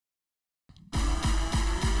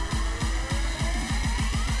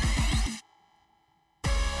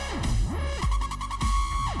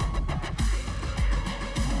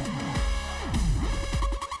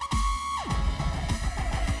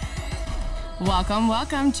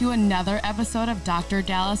Welcome to another episode of Dr.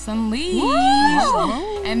 Dallas Unleashed.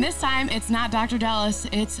 Woo! And this time, it's not Dr. Dallas,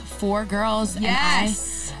 it's four girls.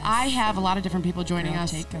 Yes. And I have a lot of different people joining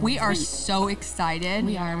us. We are so excited.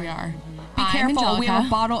 We are. Be careful. Angelica. We have a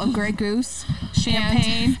bottle of Grey Goose,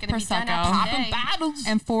 champagne, Prosecco. Popping bottles.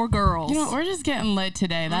 and 4 girls. You know, we're just getting lit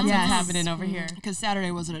today. That's Yes. what's happening over here. Because Saturday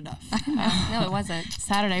wasn't enough. No, it wasn't.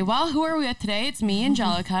 Saturday. Well, who are we with today? It's me,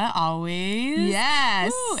 Angelica, always.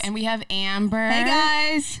 Yes. Woo. And we have Amber. Hey,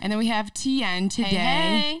 guys. And then we have Tien today.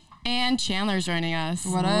 Hey. And Chandler's joining us.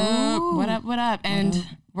 What up? Ooh. What up? And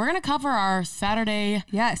we're going to cover our Saturday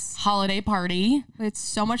Yes. holiday party. It's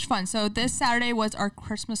so much fun. So this Saturday was our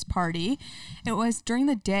Christmas party. It was during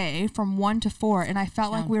the day from 1 to 4, and I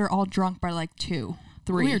felt like we were all drunk by like 2,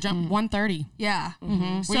 3. We were drunk 1:30. Yeah. We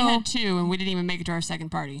had 2 and we didn't even make it to our second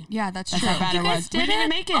party. Yeah, that's That's true. how bad it was. We didn't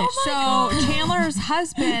make it. So Chandler's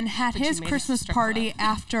husband had But you his made it to Christmas strip party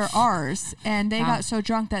after ours, and they got so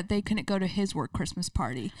drunk that they couldn't go to his work Christmas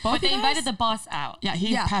party. But they invited the boss out. Yeah,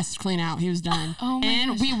 he Yeah. passed clean out. He was done. Oh my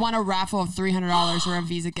and gosh. we won a raffle of $300 or a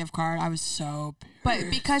Visa gift card. I was so But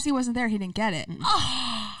because he wasn't there, he didn't get it.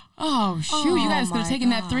 Oh, shoot. You guys could have my taken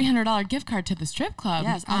that $300 gift card to the strip club.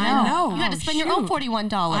 Yes, I know. You had to spend your own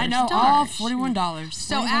 $41. I know, all $41.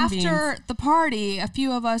 So Human after the party, a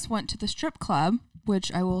few of us went to the strip club,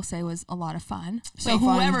 which I will say was a lot of fun. So Way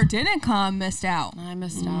fun. whoever didn't come missed out. I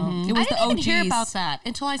missed out. It was I the didn't OGs. even hear about that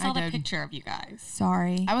until I saw I the did. picture of you guys.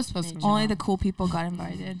 Sorry. I was supposed to. Only the cool people got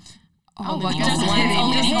invited. Oh, well, look, just just kidding.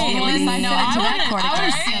 kidding. Just Hey, kidding. at least I know I into wanna- that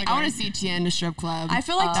category. I want to see Tien in a strip club. I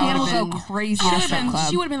feel like that Tiana would've will go been- crazy at a strip club.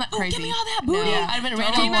 She would have been like, Crazy. give me all that booty. I'd have been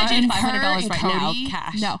ready Can you to imagine $500 her right and now, Cody?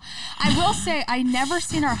 cash. No, I will say I never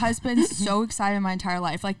seen our husbands so excited in my entire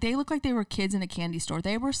life. Like they looked like they were kids in a candy store.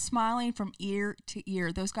 They were smiling from ear to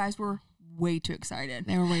ear. Those guys were way too excited.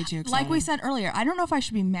 They were way too excited. Like we said earlier, I don't know if I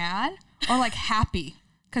should be mad or like happy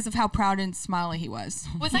because of how proud and smiley he was.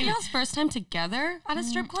 Was that y'all's first time together at a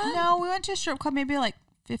strip club? No, we went to a strip club maybe like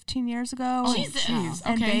 15 years ago. Jesus. Jeez.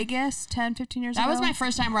 In Okay. Vegas, 10, 15 years That ago. was my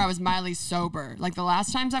first time where I was mildly sober. Like the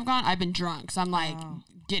last times I've gone, I've been drunk. So I'm like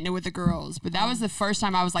getting it with the girls. But that was the first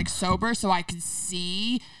time I was like sober, so I could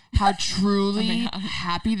see how truly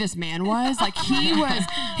happy this man was. Like he was,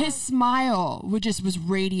 his smile was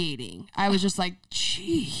radiating. I was just like,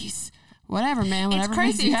 jeez, whatever, man. Whatever It's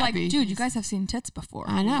makes crazy. you It's like, happy. dude, you guys have seen tits before.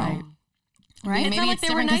 I know. Right? It's Maybe not like it's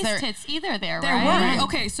they were different 'cause nice they're- tits either there, There right? were.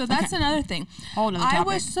 Okay, so that's another thing. Whole nother I topic.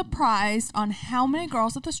 was surprised on how many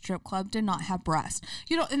girls at the strip club did not have breasts.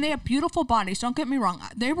 You know, and they have beautiful bodies. Don't get me wrong.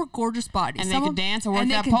 They were gorgeous bodies. And they Some could of- dance or work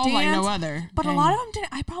and they that could pole like no dance, other. But a lot of them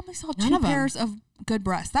didn't. I probably saw None 2 of 'em. pairs of good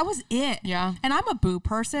breasts. That was it. Yeah. And I'm a boob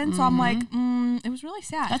person, so I'm like, it was really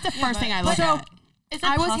sad. That's the first thing I But look so- at. Is it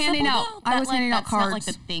I was possible, handing out- though, I that, was like, handing out that's not like cards.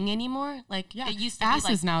 the thing anymore. Like it used to ass be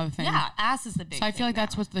like, is now the thing. Yeah, ass is the big. So I feel like thing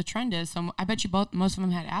that's now. what the trend is. So I bet you most of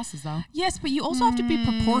them had asses though. Yes, but you also have to be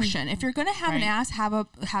proportion. If you're gonna have an Right. ass, have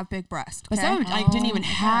big breast. But Okay? some like didn't even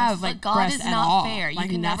have like But God breasts is at not all. fair. You Like,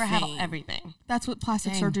 can never have nothing. everything. That's what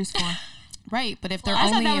plastic surgery's for. Right, but if they're I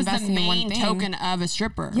thought only that was the investing in one main thing, token of a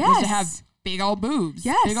stripper. Was Yes. to have big old boobs.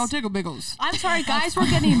 Yes. Big old tickle biggles. I'm sorry, guys were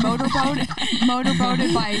getting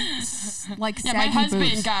motorboated by like Yeah, saggy my husband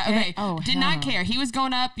boobs. got okay. Oh, did hell. not care. He was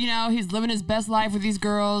going up. You know, he's living his best life with these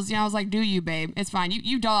girls. You know, I was like, "Do you, babe? It's fine.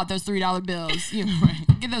 You doll out those $3 bills. You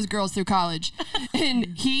get those girls through college."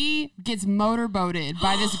 And he gets motorboated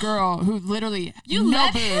by this girl who literally no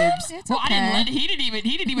let boobs. him? It's well, I okay. didn't let.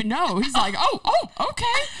 He didn't even know. He's like, "Oh,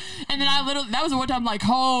 okay." And then that was the one time I'm like,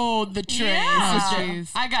 "Hold the train, Yeah. sister. Jeez.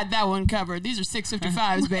 I got that one covered. These are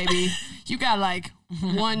 655s, baby. You got like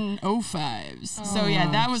 105s." So yeah,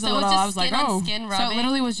 that was a So little. it's just I was like, skin on "Oh." skin so rubbing. it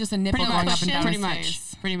literally was just a nipple Pretty going much, up and down pretty his much,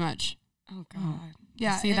 face. pretty much. Oh God.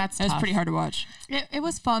 Yeah, See, that's It was tough. pretty hard to watch. it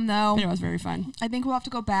was fun though. But it was very fun. I think we'll have to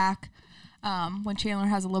go back when Chandler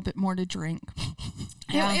has a little bit more to drink.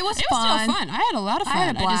 Yeah. It was It was fun. still fun. I had a lot of fun. I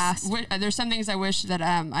had a blast. There's some things I wish that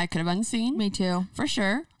I could have unseen. Me too. For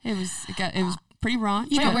sure. It was pretty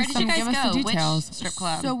raunchy. Wait, Where did you guys give us go? the details. Which strip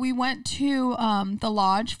club? So we went to the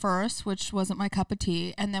lodge first, which wasn't my cup of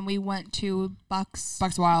tea, and then we went to Bucks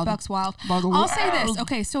Wild. Bucks Wild. Bucks I'll say this. Wild.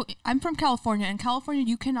 Okay, so I'm from California. In California,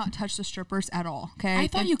 you cannot touch the strippers at all. Okay, I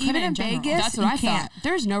thought And you couldn't even in in general. Vegas. That's what you I can't. thought.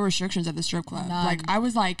 There's no restrictions at the strip club. None. Like I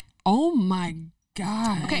was like, oh my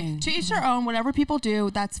God. Okay, to each their own. Whatever people do,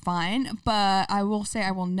 that's fine. But I will say,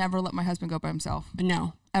 I will never let my husband go by himself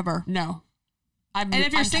No. ever. No. And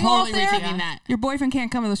if you're I'm single totally out there, rethinking that. your boyfriend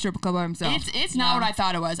can't come to the strip club by himself. It's not what I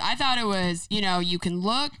thought it was. I thought it was, you can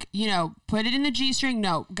look, put it in the G-string.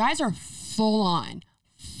 No, guys are full on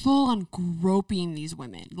groping these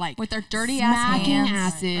women. Like With their dirty ass smacking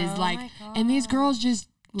hands. asses. Oh like, my and these girls just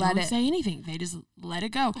Let don't it. say anything. They just let it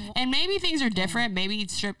go. And maybe things are different. Maybe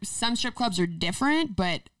some strip clubs are different,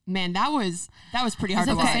 but man, that was pretty hard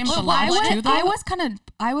to it the watch. same with the I lodge too, though?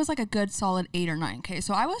 I was like a good solid 8 or 9K.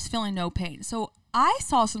 So I was feeling no pain. So I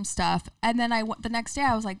saw some stuff, and then the next day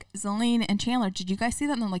I was like, Zelene and Chandler, did you guys see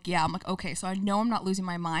that? And they're like, yeah. I'm like, okay, so I know I'm not losing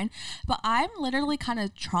my mind, but I'm literally kind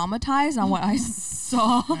of traumatized on what I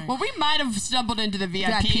saw. Well, we might have stumbled into the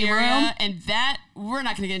VIP VIP area, room? and that we're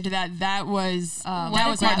not going to get into that. That was What that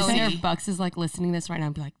if was hard to Owner see. Bucks is like listening to this right now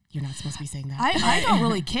and be like, you're not supposed to be saying that. I don't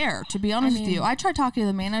really care, to be honest with you. I tried talking to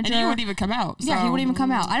the manager. And he wouldn't even come out. Yeah, he so- wouldn't even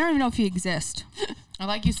come out. I don't even know if he exists. Or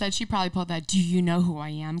like you said, she probably pulled that. Do you know who I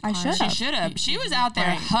am? I card? should She should have. She was out there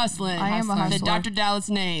Right. hustling. I am a The hustler. Dr. Dallas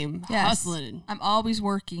name. Yes. Hustling. I'm always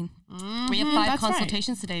working. We have 5 that's right.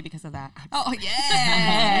 consultations today because of that. Oh, probably yes.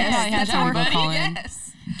 had That's time what to we're go call in.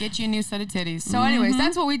 Yes. Get you a new set of titties. So, anyways,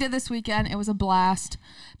 that's what we did this weekend. It was a blast.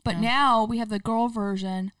 But now we have the girl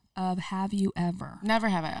version of Have You Ever? Never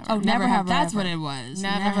have I ever. Oh, never have I That's ever. what it was.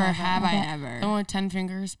 Never Never have have I the ever. one with 10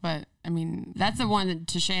 fingers, but I mean, That's the one that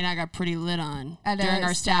Tashay and I got pretty lit on At during a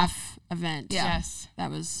our staff event. Yeah. yes. That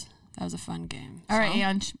was a fun game. All right,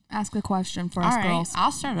 Ange, ask the question for us All right, girls.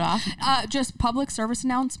 I'll start it off. Just public service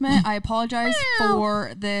announcement. I apologize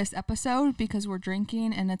for this episode because we're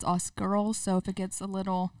drinking and it's us girls. So if it gets a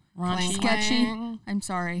little Raunchy. sketchy, Clang. I'm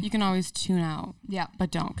sorry. You can always tune out, Yeah. but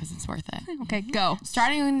don't because it's worth it. Okay, go.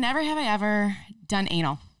 Starting with never have I ever done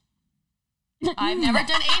anal. I've never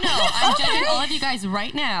done anal. I'm judging all of you guys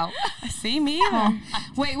right now. See me either.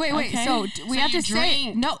 Wait. Okay. So we So have to you say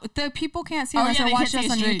drink. no. The people can't see Oh, unless yeah, they're they can't watching us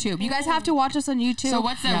see on us straight. YouTube. You guys have to watch us on YouTube. So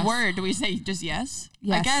what's that Yes. word? Do we say just yes?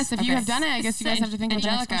 Yes. I guess if you have done it, I guess you guys have to think of the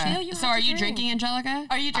next Angelica. question. you So have are to you drink. drinking, Angelica?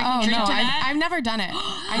 Are you drinking? Oh drink no, to that? I've never done it.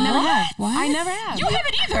 I never have. What? I never have. You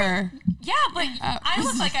haven't either. Yeah, but I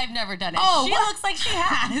look like I've never done it. Oh, she what? looks like she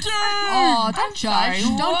has. Oh, don't judge.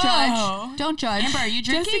 sorry. Don't Whoa. judge. Don't judge. Amber, are you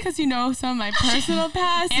Just drinking? because you know some of my personal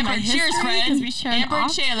past, Amber, my cheers, history, friends. 'cause we share an Amber and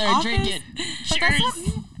off- Chandler, office. drink it. But that's Cheers.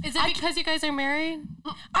 not, is it because you guys are married?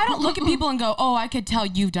 I don't look at people and go, "Oh, I could tell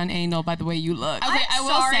you've done anal by the way you look." Okay, I will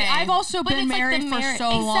Sorry, say. I've also But been it's married like the for so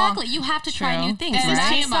long. Exactly. You have to try True. new things, and it's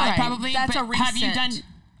right? TMI Right. probably. That's but a have you done recent-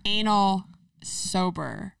 anal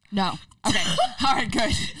sober? No. Okay. All right,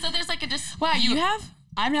 good. So there's like a just. Wow, you have?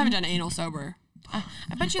 I haven't done anal sober. I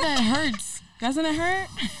bet you that hurts. Doesn't it hurt?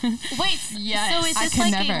 Wait. Yes. So is I this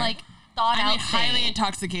could like never. a thought I out mean, highly thing?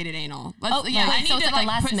 intoxicated anal. Oh, yeah, wait, I need so it's to like a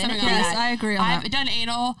last put minute something on thing. Yes, that. I agree on I've that. done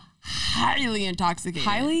anal highly intoxicated.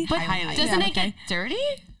 Highly? But Highly. highly. Doesn't Yeah, it okay. get dirty?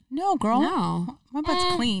 No, girl. No. My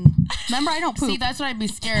butt's clean. Remember, I don't poop. See, that's what I'd be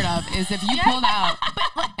scared of is if you pulled out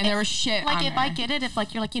and there was shit Like on if there. I get it, if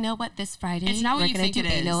like you're like, you know what, this Friday It's not what we're you gonna think do it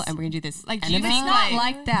anal is. and we're gonna do this. Like, enema. you it's think not like-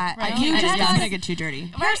 like that. Right. You I just just gotta- don't make it too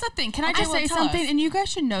dirty. Here's the thing. Can I just well, say tell something? us. And you guys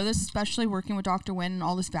should know this, especially working with Dr. Wynn and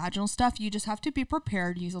all this vaginal stuff. You just have to be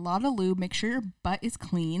prepared. Use a lot of lube. Make sure your butt is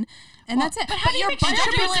clean, and that's it. but how do you your make butt sure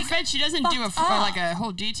should be you're like. Defense, she doesn't do like a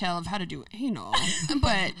whole detail of how to do anal.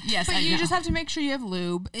 But yes, But I you know. just have to make sure you have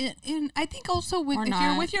lube. And I think also with Or if you're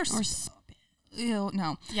not, with your or ew,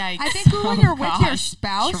 no. Yikes. I think when you're with your gosh,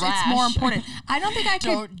 spouse, it's trash. more important. I don't think I could.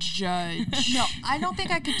 Don't judge. No, I don't think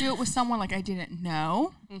I could do it with someone like I didn't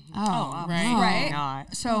know. Oh, right. no. Right.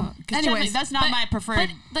 Not. So, 'Cause anyways, that's not my preferred.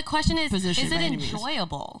 But the question is position it by any means.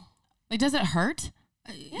 enjoyable? Like, does it hurt?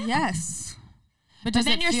 yes. But But does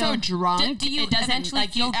then it you're feel, so drunk, do you it doesn't eventually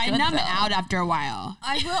like you. feel I good, numb though? out after a while.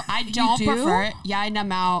 I will. I You don't do? prefer it. Yeah, I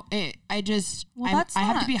numb out. I just Well, that's I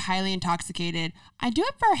have not- to be highly intoxicated. I do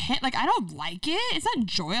it for hit. Like I don't like it. It's not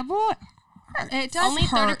enjoyable. It does Only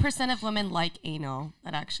hurt. 30% of women like anal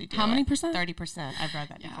that actually do How many it. percent? 30%. I've read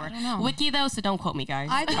that before. I don't know. Wiki though, so don't quote me, guys.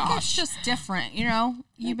 I think it's just different. You know,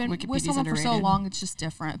 you've been with Wikipedia's someone for so underrated. long, it's just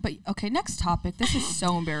different. But okay, next topic. This is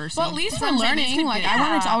so embarrassing. Well, at least That's we're what I'm saying, this learning. could Like, be- I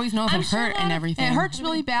wanted to Yeah. always know if I'm it sure a hurt lot and of- everything. it hurts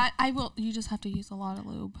really bad. You just have to use a lot of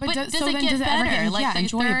lube. But does so it then get does it ever better? get Like the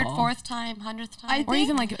enjoyable? third, fourth time, 100th time? I or think-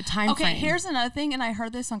 even like a time Okay, frame. here's another thing, and I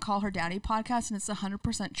heard this on Call Her Daddy podcast, and it's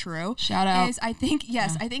 100% true. Shout out. Is I think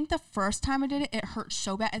I think the first time I did it, it hurt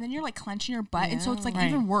so bad, and then you're like clenching your butt, and so it's like Right.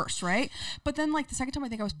 even worse, right? But then like the second time, I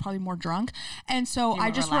think I was probably more drunk, and so I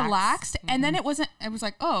were just relaxed. relaxed, and then it wasn't. I was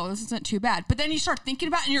like, oh, this isn't too bad. But then you start thinking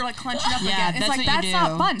about it, and you're like clenching up Yeah, again. It's that's like what you that's do.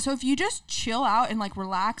 not fun. So if you just chill out and like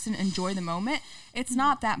relax and enjoy the moment, it's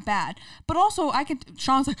not that bad. But also, I could.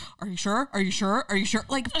 Sean's like, are you sure? Are you sure? Are you sure?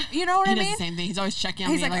 Like, you know what He I does mean? the same thing. He's always checking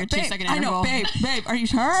on He's me like a babe, 2-second I know, interval. babe, are you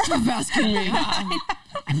sure? Stop asking me.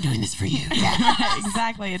 I'm doing this for you.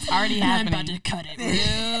 Exactly. It's already I'm happening. about to cut it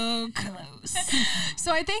real close.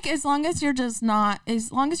 So I think as long as you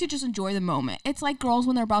just enjoy the moment. It's like girls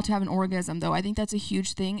when they're about to have an orgasm though. I think that's a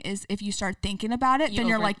huge thing is if you start thinking about it, then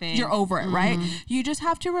you're like, overthink. you're over it, right? You just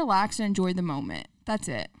have to relax and enjoy the moment. That's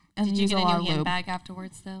it. And Did you use get a a lot new of lube. handbag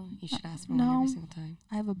afterwards, though? You should ask for no. one every single time.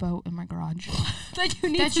 I have a boat in my garage. That you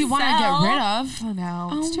need That you want to get rid of. Oh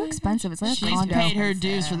no, it's too expensive. It's like a She's condo. paid her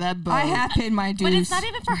dues for that boat. I have paid my dues. But it's not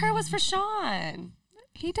even for her. It was for Sean.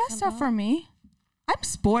 He does stuff for me. I'm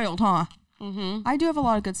spoiled, huh? I do have a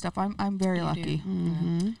lot of good stuff. I'm very lucky.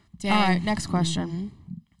 Mm-hmm. Dang. All right, next question.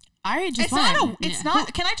 I just It's not. It's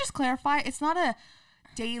not. Can I just clarify? It's not a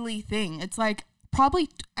daily thing. It's like probably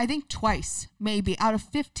I think twice, maybe out of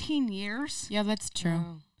 15 years. Yeah, that's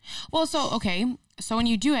true. Well, so when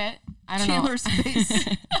you do it, I don't Chandler's know. face.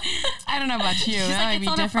 I don't know about you. She's That like, might it's be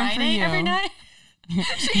on a different for Friday you. every night.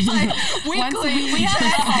 She's like weekly. We have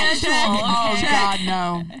a schedule. Oh Okay.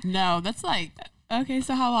 God, no. That's like Okay,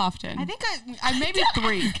 so how often? I think I maybe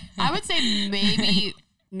 3. I would say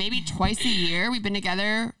maybe twice a year. We've been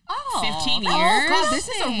together 15 years. Oh God, this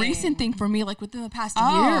is a recent thing for me. Like within the past year.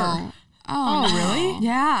 Oh, no. really?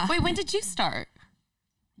 Yeah. Wait, when did you start?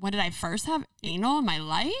 When did I first have anal in my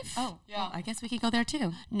life? Oh, yeah. Well, I guess we could go there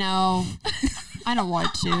too. No, I don't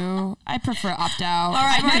want to. I prefer opt out. All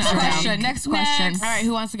right. Next question. All right,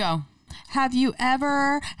 who wants to go? Have you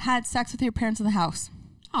ever had sex with your parents in the house?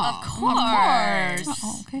 Of course.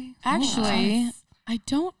 Oh, okay. Actually, I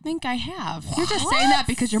don't think I have. You're just saying that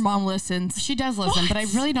because your mom listens. She does listen, but I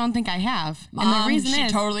really don't think I have. Mom, and the reason she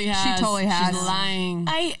is totally has. She totally has. She's lying.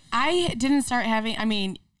 I didn't start having. I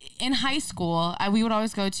mean, in high school, we would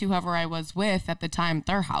always go to whoever I was with at the time,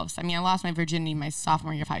 their house. I mean, I lost my virginity my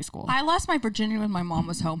sophomore year of high school. I lost my virginity when my mom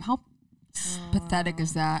was home. How pathetic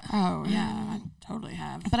is that? Oh yeah, I totally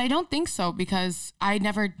have. But I don't think so because I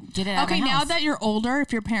never did it. At Okay, my now house. that you're older,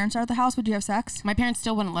 if your parents are at the house, would you have sex? My parents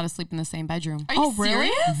still wouldn't let us sleep in the same bedroom. Are you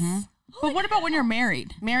serious? But what about when you're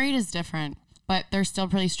married? Married is different, but they're still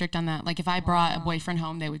pretty strict on that. Like if I brought a boyfriend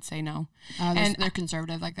home, they would say no. And they're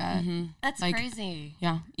conservative like that. That's Like- crazy.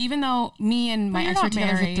 Yeah. Even though me and my you're ex were not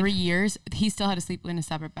together married. for 3 years, he still had to sleep in a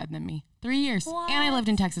separate bed than me. 3 years. And I lived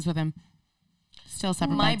in Texas with him. Still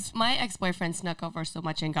separate beds. My ex-boyfriend snuck over so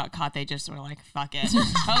much and got caught. They just were like, "Fuck it,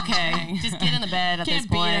 okay, just get in the bed at Can't this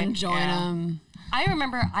beat point." him, join him. I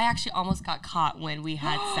remember I actually almost got caught when we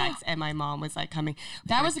had sex, and my mom was like coming.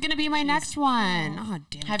 That was gonna be my next one. Oh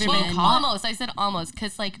damn. Have you Well, been caught? almost. I said almost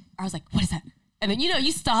because like I was like, "What is that?" And then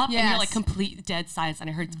you stop and you're Yes. like complete dead silence, and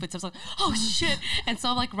I heard footsteps like, "Oh shit!" And so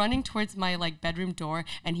I'm like running towards my like bedroom door,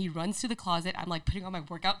 and he runs to the closet. I'm like putting on my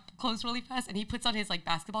workout clothes really fast, and he puts on his like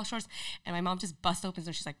basketball shorts, and my mom just busts open,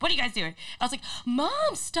 and she's like, "What are you guys doing?" And I was like, "Mom,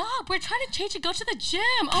 stop! We're trying to change and go to the gym."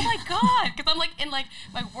 Oh my god! Because I'm like in like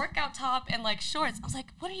my workout top and like shorts. I was like,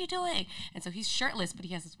 "What are you doing?" And so he's shirtless, but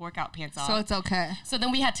he has his workout pants on. So it's okay. So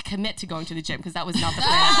then we had to commit to going to the gym because that was not the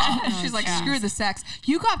plan. She's like, screw the sex.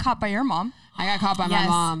 You got caught by your mom. I got caught by my Yes.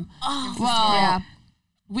 mom. Oh, Well, Yeah.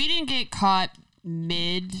 we didn't get caught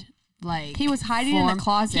mid like He was hiding in the form.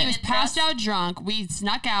 closet. He was passed out drunk. We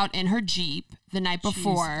snuck out in her Jeep the night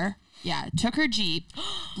before. Yeah, took her Jeep,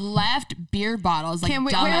 left beer bottles like Can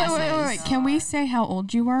we dumbasses. wait. Can we say how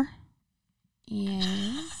old you were?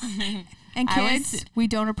 Yes. And I kids, was- we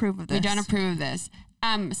don't approve of this. We don't approve of this.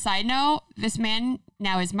 Side note, this man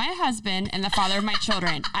now is my husband and the father of my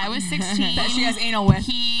children. I was 16. That she has anal with.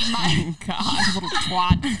 He might, God, little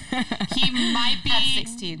twat. He might be At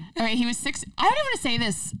 16. All right, he was 6. I don't even want to say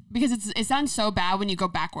this because it sounds so bad when you go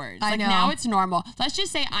backwards. I Like know. now it's normal. Let's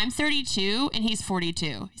just say I'm 32 and he's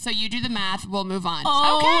 42. So you do the math. We'll move on.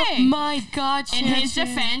 Oh okay. my God! In his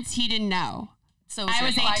Shannon. defense, he didn't know. So I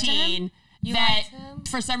was you lied to him? 18. You That lied to him?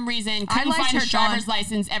 for some reason I couldn't lied find to his Sean. driver's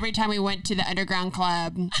license every time we went to the underground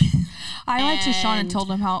club. I lied to Sean and And told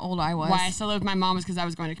him how old I was. Why I still lived with my mom was because I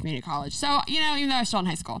was going to community college. So, even though I was still in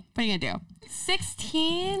high school, what are you going to do?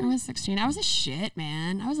 16. I was 16. I was a shit,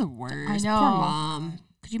 man. I was the worst. I know. Poor mom.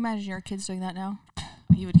 Could you imagine your kids doing that now?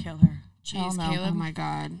 You would kill her. Jeez, no. Caleb. Oh my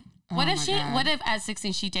God. What Oh if my she? God. What if at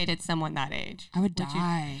 16 she dated someone that age? I would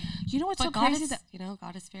die. You know what's But so God crazy? is, That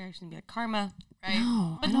God is fair. She's gonna be like karma, right?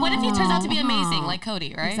 No, But I what if he turns out to be don't amazing, know. like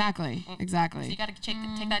Cody, right? Exactly. Exactly. So you gotta take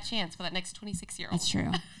that chance for that next 26-year-old. That's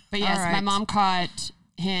true. But yes, my right. mom caught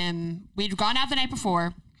him. We'd gone out the night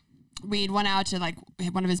before. We'd went out to like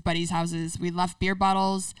one of his buddies' houses. We left beer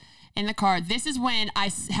bottles in the car. This is when I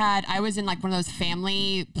was in like one of those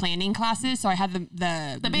family planning classes. So I had the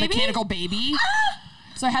baby? mechanical baby.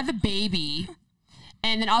 So I had the baby.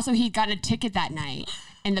 And then also he'd gotten a ticket that night.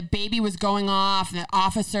 and the baby was going off. The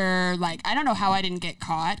officer, like, I don't know how I didn't get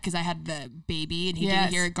caught because I had the baby and he didn't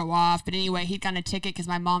hear it go off. But anyway, he'd gotten a ticket because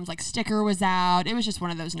my mom's like sticker was out. It was just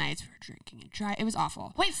one of those nights we were drinking and trying. It was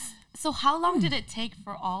awful. Wait, so how long did it take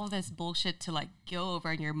for all of this bullshit to like go over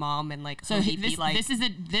and your mom and like So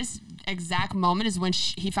this exact moment is when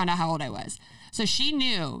he found out how old I was. So she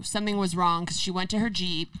knew something was wrong because she went to her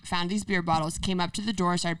Jeep, found these beer bottles, came up to the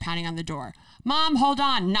door, started pounding on the door. Mom, hold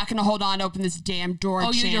on. Not going to hold on to open this damn door,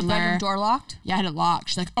 Oh, your bedroom door locked? Yeah, I had it locked.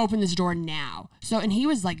 She's like, open this door now. So, and he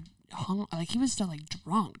was like, he was still like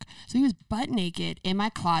drunk. So he was butt naked in my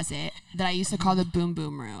closet that I used to call the boom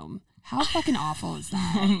boom room. How fucking awful is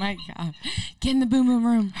that? Oh my God. Get in the boom boom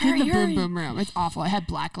room. Get in the boom boom room. It's awful. It had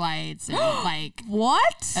black lights and like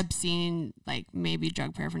What? obscene, like maybe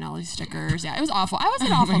drug paraphernalia stickers. Yeah, it was awful. I was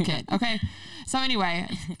an awful kid. Okay. So anyway,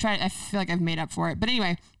 I feel like I've made up for it. But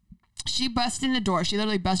anyway, she busted in the door. She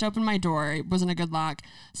literally busted open my door. It wasn't a good lock.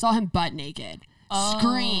 Saw him butt naked.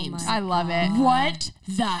 Screams. I love it. What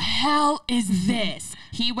the hell is this?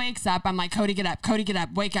 He wakes up. I'm like, Cody, get up. Cody, get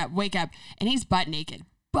up. Wake up. Wake up. And he's butt naked.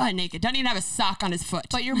 Butt naked. Doesn't even have a sock on his foot.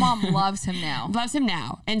 But your mom loves him now. Loves him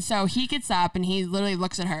now. And so he gets up and he literally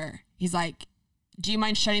looks at her. He's like, do you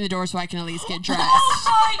mind shutting the door so I can at least get dressed?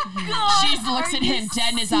 Oh my God. She looks at him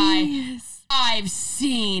dead in his eye. I've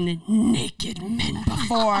seen naked men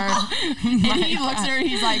before. And he looks at her and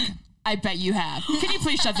he's like, I bet you have. Can you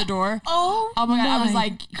please shut the door? Oh my God. I was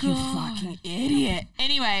like, you fucking idiot.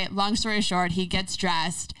 Anyway, long story short, he gets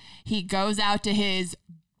dressed. He goes out to his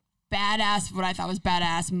badass, what I thought was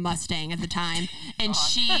badass Mustang at the time. And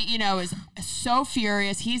she, is so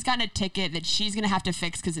furious. He's gotten a ticket that she's going to have to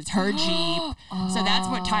fix because it's her Jeep. So that's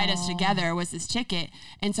what tied us together was this ticket.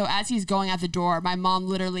 And so as he's going out the door, my mom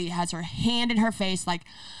literally has her hand in her face like,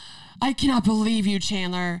 I cannot believe you,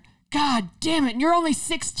 Chandler. God damn it. You're only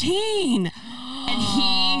 16. And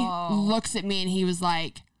he looks at me and he was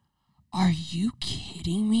like, are you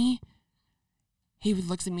kidding me? He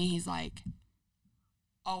looks at me. He's like,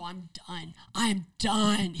 oh, I'm done. I'm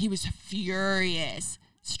done. He was furious.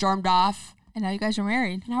 Stormed off. And now you guys are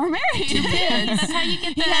married. Now we're married. 2 kids. That's how you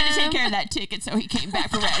get He had to take care of that ticket, so he came back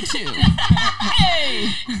for round 2. hey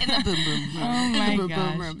in the boom boom room. Oh my In the boom,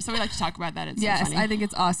 gosh. boom room. So we like to talk about that. It's so Yes, funny. I think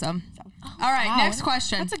it's awesome. All right, Wow, next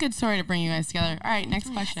question. That's a good story to bring you guys together. All right,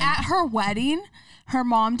 next question. At her wedding, her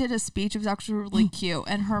mom did a speech. It was actually really cute.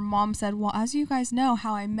 And her mom said, well, as you guys know,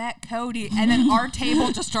 how I met Cody. And then our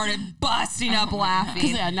table just started busting up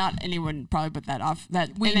laughing. Yeah, not anyone probably put that off.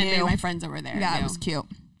 That We and then knew. my friends that were there. Yeah, it knew. was cute.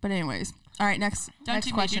 But anyways. All right, next do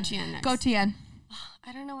question. Major Tien next. Go Tien.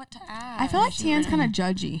 I don't know what to add. I feel like Tien's kind of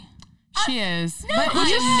judgy. She is. But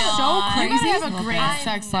you're so You crazy. gotta have a great I'm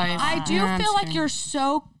sex life. I do Yeah, feel like true. you're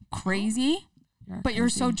so crazy, but you're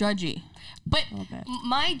so judgy. But bit.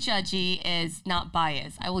 my judgy is not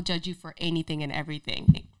biased. I will judge you for anything and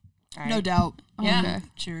everything. All right? No doubt. Yeah. Okay.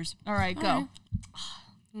 Cheers. All right, go.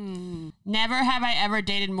 Never have I ever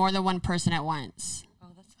dated more than one person at once.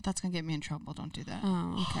 That's going to get me in trouble. Don't do that.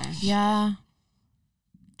 Oh, okay. Yeah.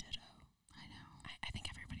 Ditto. I know. I think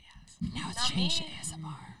everybody has. Now it's changed to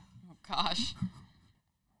ASMR. Oh gosh.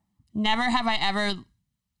 Never have I ever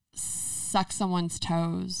sucked someone's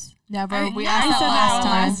toes. Never. We I asked said that that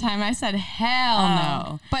last time. time. I said hell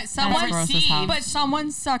no. But someone, gross as hell. but someone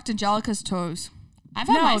sucked Angelica's toes. I've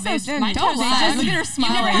had my they toes. didn't. My Don't toes lie. sucked. Look at her You've never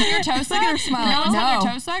smiling. had your toes sucked? Look at her smiling. No one's had No.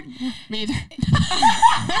 their toes sucked? Me either.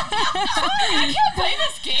 I can't play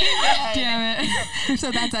this game. Damn it.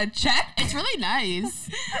 So that's a check. It's really nice.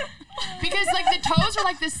 Because like the toes are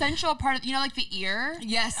like the central part of, like the ear.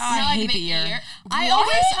 Yes. You know, I like hate the ear. I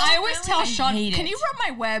What? always tell Sean, hate can it. you rub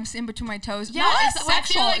my webs in between my toes? Yeah, Not it's- I feel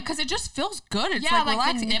sexual, like- because it just feels good. It's Yeah, like like the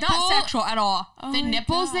relaxing. It's nipple- not sexual at all. The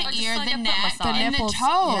nipples, the Or just ear, like the a foot neck, massage. and nipples, the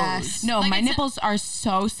toes. yes. No, Like, my it's a- nipples are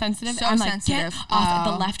so sensitive. So I'm like, sensitive. get off.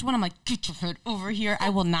 Oh. The left one, I'm like, get your foot over here. I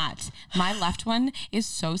will not. My left one is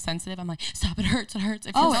so sensitive. I'm like, stop, it hurts, it hurts.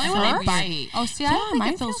 It feels it only so when they weird. bite. Oh, see, I don't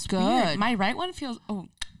think it feels good. weird. My right one feels,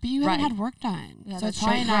 But you haven't Right. had work done. Yeah, so that's it's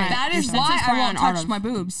probably right. not. That your is senses why I probably won't aren't touch of- my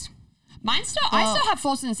boobs. Mine still, I still have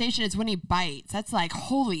full sensation. It's when he bites. That's like,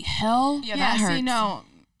 holy hell. yeah, Yeah, that hurts. see, no,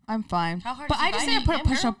 I'm fine. How hard But is he I just need to biting?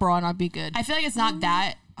 put a push-up bra on. I'll be good. I feel like it's not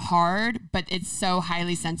that hard, but it's so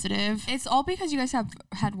highly sensitive. It's all because you guys have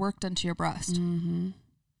had work done to your breast.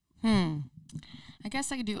 I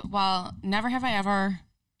guess I could do, well, never have I ever,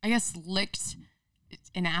 I guess, licked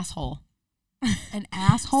an asshole. An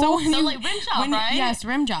asshole? So when So you, like rim job, when, right? Yes,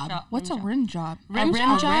 rim job. What's a rim job? Rim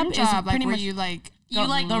job is like pretty where much you like You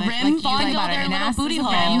like the lick- rim you fondle like their an little ass booty is a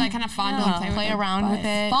hole. rim. You like kind of fondle and play with it. around with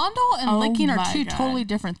it. Fondle and Oh licking are my two God. totally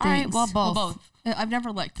different All things. right, well, both. Both. I've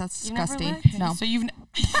never licked. That's You never disgusting. licked? No. So you've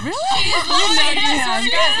Really?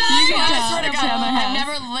 I've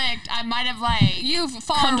never licked. I might have like You've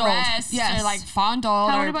fondled. caressed Yes. or like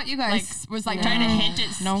fondled. How or, about you guys? Like, was like trying to hint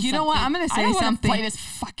at No. You know what? I'm gonna I say don't wanna something. play this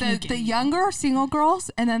fucking The game. younger single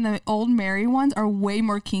girls and then the old married ones are way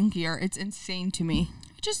more kinkier. It's insane to me.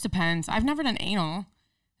 It just depends. I've never done anal.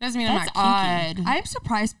 Doesn't mean That's I'm not kinky. odd. I'm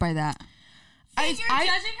surprised by that. I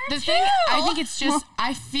think it's just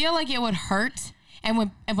I feel like it would hurt, and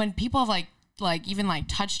when people have like even like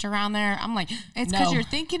touched around there, I'm like, It's no. because you're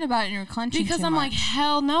thinking about it and you're clenching. Because too I'm much. like,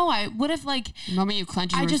 hell no. I what if like The moment you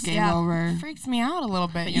clench, I it's just game over. freaks me out a little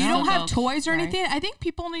bit. you know? don't have Still toys or right. anything. I think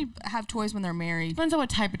people only have toys when they're married. Depends on what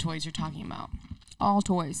type of toys you're talking about. All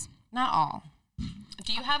toys. Not all.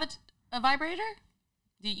 Do you have a vibrator?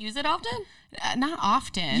 Do you use it often? Not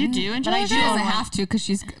often. You do, but I Angelica? She do. doesn't have to because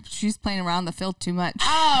she's playing around the field too much.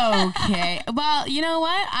 Okay. Well, you know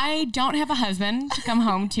what? I don't have a husband to come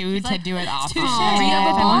home to do it often. touche. Free Do you up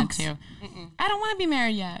have if a I want box? to. I don't want to be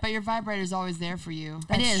married yet. But your vibrator's always there for you.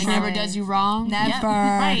 It is. It never does you wrong. Never. Yep.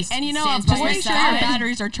 Right. And you know, Stands just by your Make sure side. your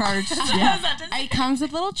batteries are charged. it comes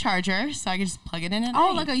with a little charger, so I can just plug it in.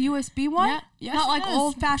 Oh, like a USB one? Yeah. Yes, Not it like does.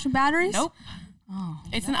 old-fashioned batteries? Nope.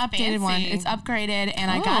 It's an updated one. fancy. It's upgraded,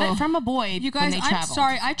 and I got Oh. it from a boy You when guys, they I'm traveled.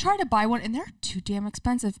 sorry. I tried to buy one, and they're too damn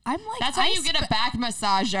expensive. I'm like, That's why you get a back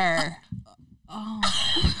massager.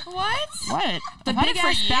 What? What? The I've had big it for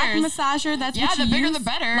ass back years. massager. That's Yeah, what the you bigger use? the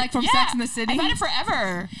better. Like from Yeah. Sex and the City? I've had it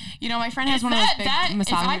forever. You know, my friend has If one of those big massager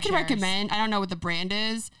if I could chairs. recommend, I don't know what the brand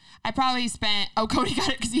is. I probably spent. Oh, Cody got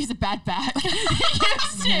it because he has a bad back. He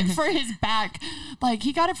used it for his back. Like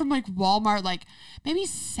he got it from like Walmart, like maybe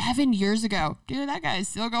 7 years ago. Dude, that guy's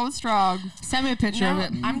still going strong. Send me a picture No, of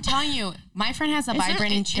it. I'm telling you, my friend has a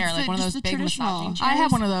vibrating chair, it's like one of just those the big traditional. massaging chairs. I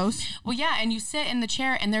have one of those. Well, yeah, and you sit in the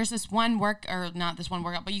chair, and there's this one not this one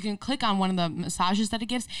workout, but you can click on one of the massages that it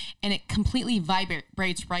gives, and it completely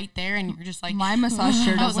vibrates right there, and you're just like, My massage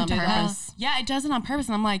chair that was doesn't on do that. purpose. Yeah, it does it on purpose,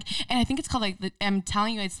 and I'm like, and I think it's called like, I'm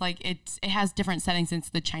telling you, it's like it has different settings. It's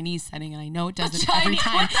the Chinese setting, and I know it does it every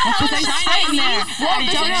time. Because I sat in there. What I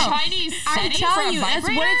is don't a know. Chinese I'm setting for telling a you, that's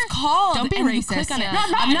what vibrator? it's called. Don't be and you racist. click on it. No,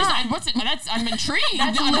 I'm not. I'm not. I'm intrigued.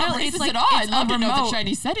 That's I'm not literally- racist it's like- at all. I'd it's love a to know what the remote.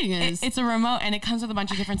 Chinese setting is. It's a remote, and it comes with a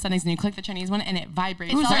bunch of different settings, and you click the Chinese one, and it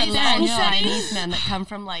vibrates It's all right these there. And old you're like, Chinese men that come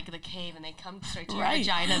from like the cave and they come straight to your Right.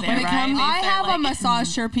 vagina When there, it right? comes- They I start, have a like-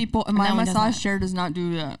 massage chair, people, and my that one does massage that. chair does not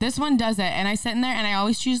do that. This one does it, and I sit in there, and I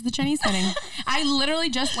always choose the Chinese setting. I literally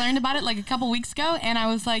just learned about it like a couple weeks ago, and I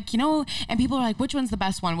was like, and people are like, which one's the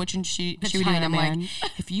best one? Which one should we do? And I'm like, Chinaman.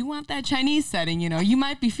 if you want that Chinese setting, you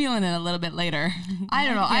might be feeling it a little bit later. I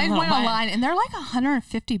don't know. Get a I little went bite. online, and they're like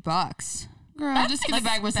 $150. Girl, just get the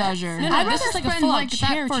back massager. No, I'd this rather is like a spend full like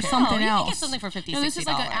chair that for chair. something you can else. get something for $50, No, this is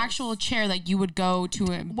like an $60. actual chair that you would go to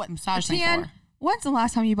a massage thing Tian, for. when's the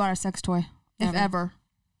last time you bought a sex toy? If Never. ever.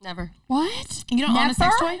 Never. What? You don't own a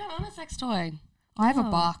sex Never? toy? I don't own a sex toy. I have a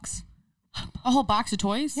box. A whole box of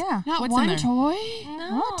toys? Yeah. Not What's in one there? toy? No.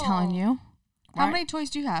 I'm not telling you. How Right. many toys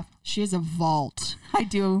do you have? She has a vault. I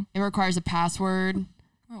do. It requires a password.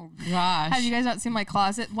 Oh gosh. Have you guys not seen my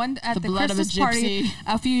closet? One at The the blood of a Christmas party gypsy.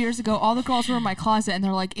 a few years ago, all the girls were in my closet, and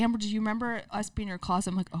they're like, "Amber, do you remember us being in your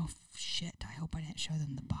closet?" I'm like, "Oh shit! I hope I didn't show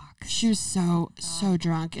them the box." She was so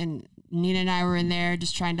drunk, and Nina and I were in there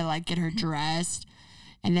just trying to like get her dressed.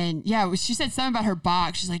 And then, she said something about her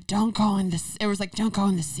box. She's like, don't go in this. It was like, don't go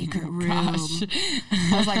in the secret room. I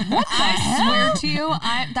was like, what the I hell? swear to you,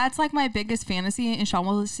 that's like my biggest fantasy, and Sean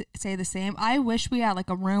will say the same. I wish we had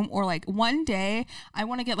like a room, or like one day I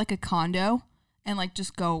want to get like a condo and like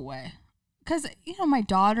just go away, because my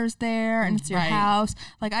daughter's there and it's your Right. house.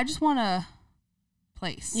 Like I just want a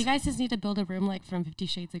place. You guys just need to build a room like from 50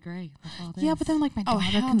 Shades of Grey. That's all it Yeah, is. but then like my Oh, daughter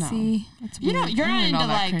hell can no. see. It's You know, weird. you're not I don't know into all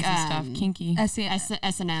that like crazy stuff. Kinky.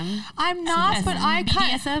 S&M. I'm not, but I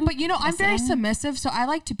kind BDSM? but I'm very SM? submissive, so I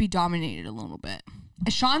like to be dominated a little bit.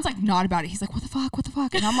 And Sean's like not about it. He's like, what the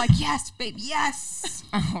fuck? And I'm like, yes, babe, yes.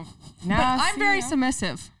 Oh, But I'm very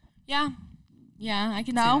submissive. Yeah. Yeah, I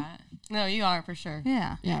can No? see that. No, you are for sure.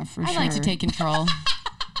 Yeah. Yeah, for I sure. like to take control.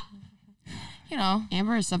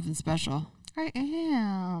 Amber is something special. I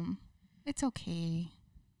am. It's okay.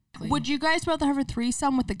 Would you guys rather have a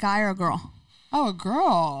threesome with a guy or a girl? Oh, a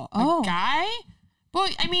girl. Oh. A guy? Well,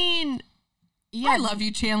 I mean, yeah. I love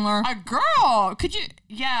you, Chandler. A girl. Could you?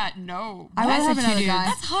 Yeah, no. I would That's have a another cute guy.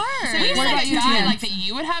 That's hard. So you What said about a you, guy Jan? like that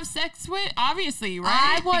you would have sex with? Obviously,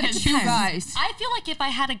 right? I want Because- two guys. I feel like if I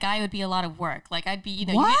had a guy, it would be a lot of work. Like I'd be,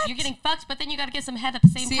 What? you're getting fucked, but then you got to get some head at the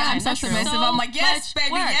same See, time. I'm so That's submissive. I'm like, yes, much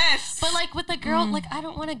baby, work. yes. But like with a girl, like I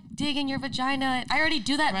don't want to dig in your vagina. I already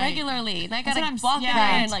do that Right. regularly, and I That's gotta what I'm- walk yeah. in there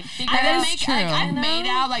Right. and like figure I out. make true. I've You know? made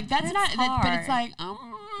out like that's It's not that, but it's hard. like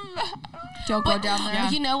Don't go down there. Yeah.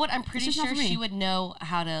 You know what? I'm pretty just not sure for me. she would know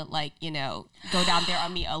how to go down there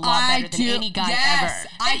on me a lot better than any guy ever.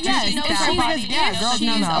 I do Yes, think knows that. her body. Yeah, girls She's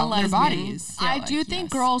know a their lesbian. bodies. I Yeah, do like, think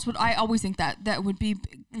yes. girls would. I always think that would be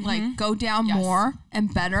like go down more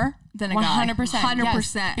and better than a guy. 100%.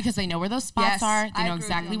 100%. Because they know where those spots Yes, are. I They know agree with you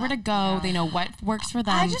exactly on where to that. go. They know what works for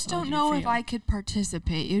them. I just So don't good know for if you. I could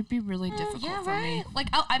participate. It would be really difficult Yeah, for me. right. Like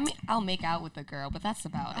I'll make out with a girl, but that's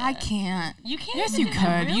about it. I can't. You can't. Yes, even you do could.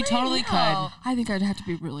 that, You really? totally could. No. I think I'd have to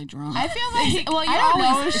be really drunk. I feel like, well, I you're don't know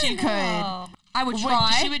always, if she could. Oh. I would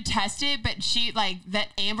try. She would test it, but she that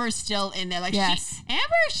Amber's still in there. Like Yes.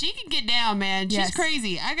 she can get down, man. She's Yes.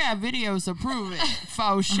 crazy. I got videos to prove it.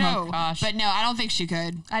 Faux show. gosh. But no, I don't think she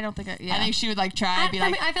could. I don't think. Yeah. I think she would try and be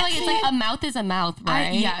like, I feel like it's like a mouth is a mouth,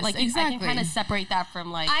 right? yes, like I exactly. can kind of separate that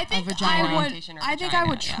from like I think vagina. I would. orientation or I think vagina, I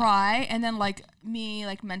would yeah. try, and then me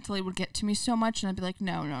mentally would get to me so much, and I'd be like,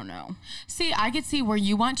 no. See, I could see where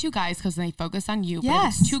you want two guys because they focus on you. But if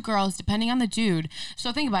Yes. it's two girls, depending on the dude.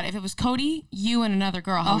 So think about it. If it was Cody, you and another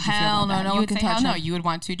girl, how Oh, would you feel hell about no, that? no You one would can say, hell touch no. him. You would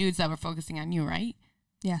want two dudes that were focusing on you, right?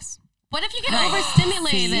 Yes. What if you get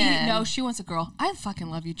overstimulated? No, she wants a girl. I fucking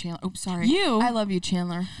love you, Chandler. Oops, sorry. You? I love you,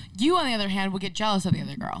 Chandler. You, on the other hand, would get jealous of the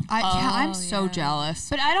other girl. I'm so jealous.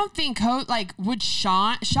 but I don't think would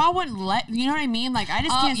Sean wouldn't let, you know what I mean? Like I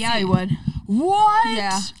just can't yeah, see. he would. What?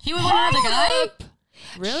 Yeah. He would want another guy.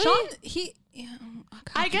 Really? Sean, he. Yeah,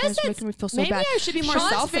 I you guess guys are it's making me feel so maybe bad. I should be more Sean's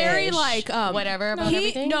selfish. very Whatever about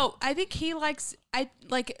everything? No, I think he likes. I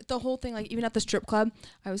like the whole thing. Like even at the strip club,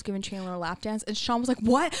 I was giving Chandler a lap dance, and Sean was like,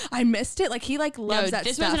 "What? I missed it." Like he loves No, that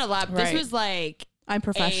this stuff. wasn't a lap. Right. This was like I'm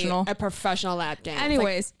professional. a professional lap dance.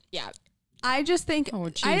 Anyways, yeah. I just think Oh,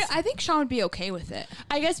 jeez. I think Sean would be okay with it.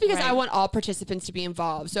 I guess because I Right. want all participants to be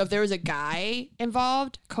involved. So if there was a guy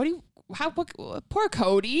involved, Cody, poor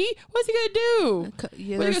Cody, what's he gonna do? Yeah, Was he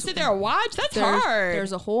gonna there's- sit there and watch? That's There's, hard.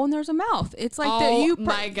 there's a hole and there's a mouth. It's like Oh,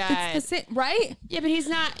 my God. It's the same, right? yeah, but he's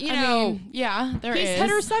not. You I know, mean, yeah, there he's is.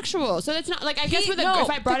 heterosexual, so that's not like I guess with no, if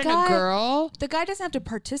I brought the in guy- a girl. The guy doesn't have to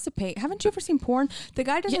participate. Haven't you ever seen porn? The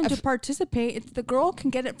guy doesn't have to participate. It's the girl can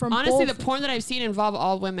get it from Honestly, both. the porn that I've seen involve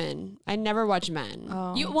all women. I never watch men.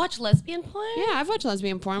 You watch lesbian porn? Yeah, I've watched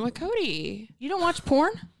lesbian porn with Cody. You don't watch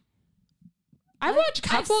porn? I've watched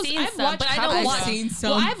couples. seen I've some, watched but I don't couples. watch- I've seen some.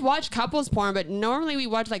 Well, I've watched couples porn, but normally we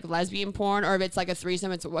watch like lesbian porn, or if it's like a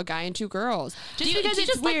threesome, it's a guy and two girls. Do you because it's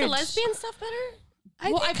just weird. like the lesbian stuff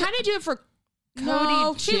better? I kind of do it for Cody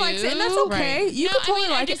No, too. she likes it, and that's okay. You No, can totally I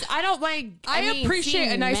mean, like it. I don't like. I mean, appreciate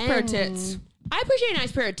seeing a nice pair of men- tits. I appreciate a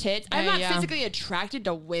nice pair of tits. I'm not yeah. physically attracted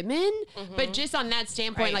to women, but just on that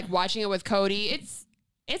standpoint, Right. like watching it with Cody, it's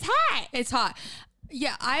hot. It's hot.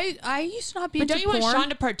 Yeah, I used to not be But into don't you porn. want Sean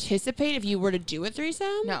to participate if you were to do a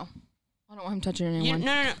threesome? No, I don't want him touching You, anyone.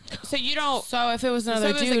 no. So you don't. So if it was So another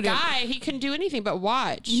if it was a dude, guy, he couldn't do anything but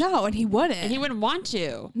watch. No, and he wouldn't. And he wouldn't want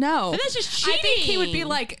to. no, Then that's just I think he would be cheating.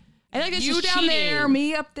 like, I think that's you just down there, cheating.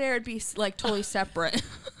 me up there. It'd be like totally separate.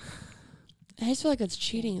 I just feel like that's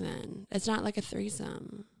cheating. Then it's not like a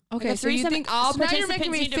threesome. Okay, Like a so you threesome, think all so now you're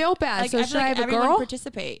making participants me need to- feel bad. like, So I should feel I like have a everyone girl?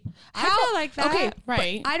 participate? I How- feel like that. Okay,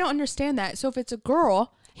 right? I don't understand that. So if it's a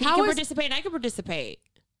girl, He how can is? participate and I can participate.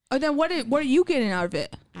 Oh, then what are you getting out of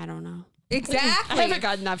it? I don't know. Exactly. I haven't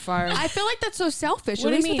gotten that far. I feel like that's so selfish.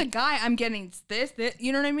 What At do you least with a mean? guy, I'm getting this.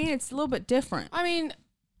 You know what I mean? It's a little bit different. I mean,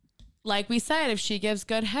 like we said, if she gives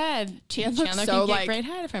good head, Chandler Chandler so, can get like- great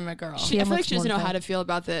head from a girl. I feel like looks she doesn't know mortified. how to feel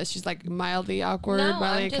about this. She's like mildly awkward, No,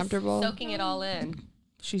 mildly I'm just uncomfortable. soaking it all in.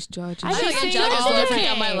 She's judging. I feel like She's Angelica's all different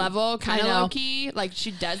okay. on my level, kind I of know. low key. Like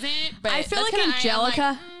she doesn't, but I feel that's like kinda-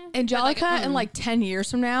 Angelica. Angelica, like, in like 10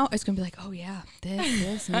 years from now, it's gonna be like, oh yeah,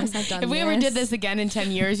 this, and this. I've done. If we ever did this again in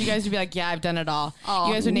 10 years, you guys would be like, yeah, I've done it all.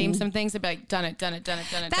 You guys would name some things and be like, done it.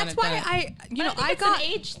 That's why why I It's got an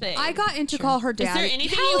age thing. I got into call her Is daddy. there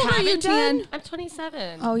anything How you old are haven't Jen? done? I'm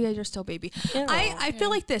 27. Oh yeah, you're still baby. Yeah. I feel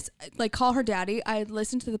like this, like call her daddy. I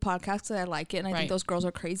listen to the podcast and I like it, and I Right. think those girls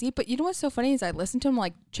are crazy. But you know what's so funny is I listen to them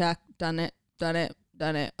like, check, done it.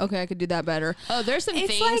 Okay, I could do that better. Oh, there's some It's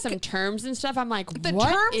things, like- some terms and stuff. I'm like, The what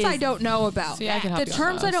terms I is don't know about. See, I can help the you on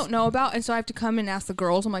terms I those. don't know about, and so I have to come and ask the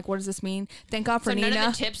girls. I'm like, what does this mean? Thank God for So Nina. none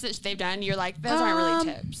of the tips that they've done, you're like, those aren't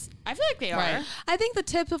really tips. I feel like they are. Right. I think the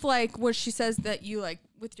tip of like where she says that you like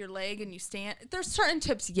with your leg and you stand. There's certain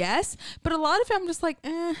tips, yes, but a lot of it I'm just like,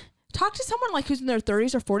 talk to someone like who's in their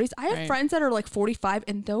 30s or 40s. I have Right. friends that are like 45,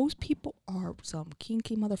 and those people are some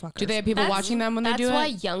kinky motherfuckers. Do they have people watching them when they do That's why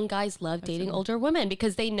it? young guys love dating older women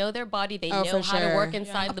because they know their body. They know for how to sure. work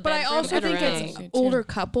inside the But I bedroom. also think Right. it's older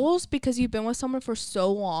couples because you've been with someone for so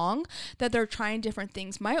long that they're trying different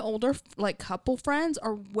things. My older like couple friends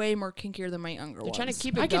are way more kinkier than my younger They're ones. trying to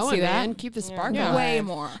keep I it can going, see that. man. Keep the spark Yeah. alive. way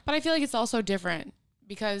more. But I feel like it's also different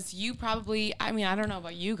Because you probably, I mean, I don't know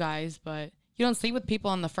about you guys, but you don't sleep with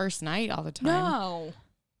people on the first night all the time. No.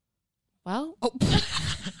 Well,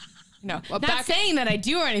 no. Not saying that I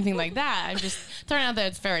do or anything like that. I'm just throwing out that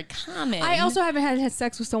it's very common. I also haven't had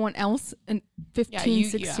sex with someone else in 15,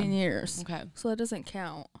 16 yeah. years. Okay. So that doesn't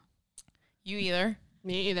count. You either.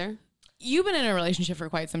 Me either. You've been in a relationship for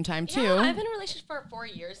quite some time, too. Yeah, I've been in a relationship for 4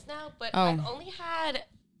 years now, but I've only had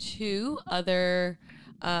 2 other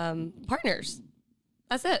partners.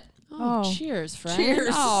 That's it. Oh, cheers, friend.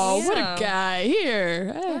 Cheers. Oh, what Yeah. a guy.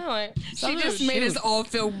 Here. Anyway. She just made us all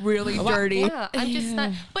feel really dirty. Yeah, I'm just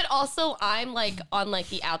not. But also, I'm like on like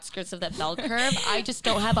the outskirts of that bell curve. I just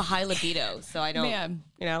don't have a high libido, so I don't. Man.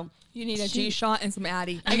 You know. You need a G-shot and some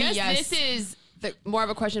Addy. I guess Yes. this is more of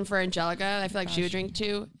a question for Angelica. I feel like she would drink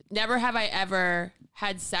too. Never have I ever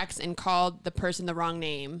had sex and called the person the wrong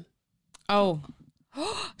name. Oh.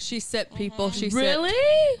 She sipped, people. She sipped.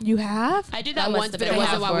 Really? You have? I did That that must once, have but been it a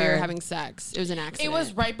wasn't while we were half-word. having sex. It was an accident. It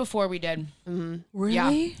was right before we did.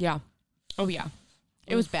 Really? Yeah. Yeah. Oh, yeah.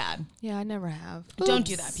 It was bad. Yeah, I never have. Don't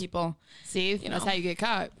do that, people. See, that's how you get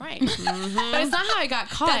caught. Right. But it's not how I got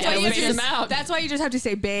caught. That's why, It you was just, just- that's why you just have to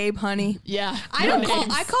say babe, honey. Yeah. I don't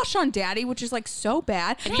call. I call Sean daddy, which is like so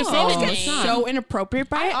bad. you His say name his gets name. so inappropriate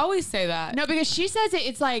by I it. always say that. No, because she says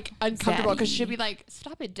it's like uncomfortable because she'll be like,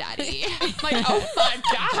 "Stop it, daddy." Like, oh my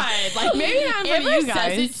god. Like Maybe not for Amber you says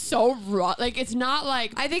guys. it's so raw. Like it's not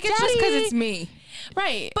like I think it's just because it's me.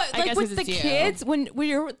 Right. But I like guess with 'cause the it's you. kids, when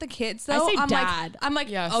you're with the kids, though, say I'm dad. like,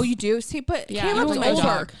 Yes. oh, you do? See, but Yeah, Caleb's you like older.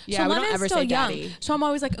 dog. Yeah, so we don't Lennon's ever still say young. daddy. So I'm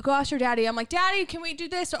always like, go ask your daddy. I'm like, daddy, can we do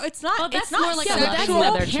this? So it's not. Well, that's it's not more like a loving sexual.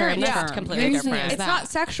 mother term. Yeah. That's completely Yours is different. It's not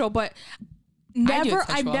sexual, but do it never. I've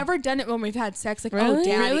sexual. never done it when we've had sex. Like, oh, Really?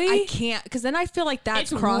 daddy, Really? I can't, because then I feel like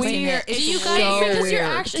that's It's crossing weird. it. It's Do you so guys? Because weird. you're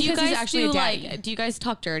actually. Do you Because he's guys actually do a daddy. like? Do you guys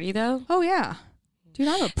talk dirty though? Oh yeah, dude,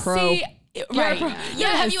 I'm a pro. See, right. Yeah.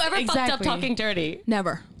 Have you ever fucked up exactly. talking dirty?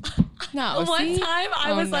 Never. No. One see? time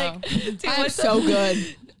I Oh, was no. like, dude, I'm what's so up?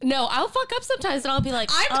 good. No, I'll fuck up sometimes, and I'll be like,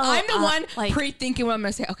 I'm the one like. pre-thinking what I'm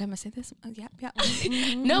gonna say. Okay, I'm gonna say this. Yeah,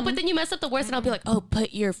 yeah. No, but then you mess up the words, and I'll be like, oh,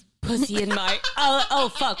 put your pussy in my. Oh,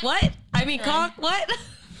 fuck, what? I mean, cock, what?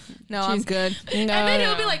 No, I'm good. No, And then it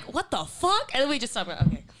would no. be like, what the fuck? And then we just stop.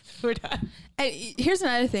 Okay, we're done. And here's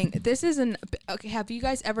another thing. This isn't okay. Have you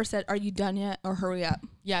guys ever said, "Are you done yet?" or "Hurry up"?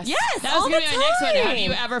 Yes. Yes, that was all gonna the be my next one. Have time.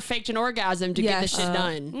 you ever faked an orgasm to get this Yes. shit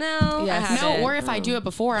done? No, Yes. I No, haven't. or if I do it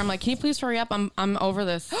before, I'm like, can you please hurry up? I'm over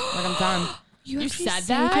this. Like, I'm done. You actually said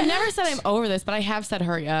say that? I've never said I'm over this, but I have said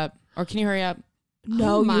hurry up. Or can you hurry up?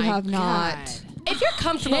 No, Oh my you have not. God. If you're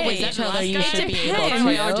comfortable with Okay. each other, you It should be able depends.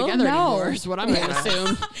 We're not to. together No. anymore is what I'm gonna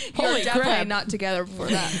assume. You're Holy definitely crap. not together for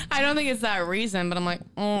that. I don't think it's that reason, but I'm like,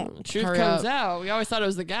 Truth hurry comes up. out. We always thought it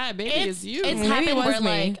was the guy. Maybe it's you. It's Maybe it happened was where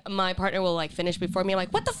me. like my partner will like finish before me. I'm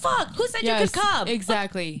like, what the fuck? Who said you Yes, could come?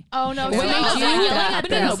 exactly. Oh no, When they do that,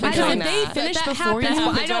 but no, because because if if they that finish before happens, you,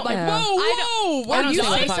 happens. I don't I'm like, like. whoa, whoa, I whoa. don't you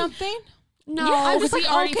say say fuck. something? No, Yeah, I was because just he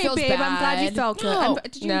like, already okay, feels babe, bad. I'm glad you felt good. No.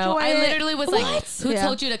 Did you No, enjoy I it? literally was like, who Yeah.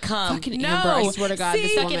 told you to come? Fucking No. Amber, I swear to God,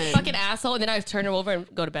 this See? woman. Fucking asshole. And then I turn her over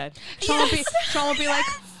and go to bed. Sean will be like,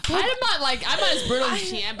 I'm not as brutal as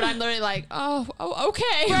she am, but I'm literally like, oh okay.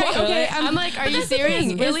 Right, okay, I'm like, are but you that's the serious?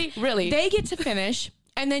 thing, Really? is Really? They get to finish,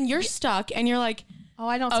 and then you're stuck, and you're like, oh,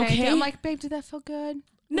 I don't say Okay. anything. I'm like, babe, did that feel good?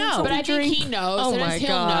 no. But I think he knows. Oh Sometimes my he'll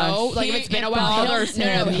gosh. know. Like if He- it's been a it while, bothers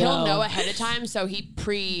him. he'll No. know ahead of time, so he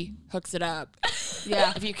pre-hooks it up.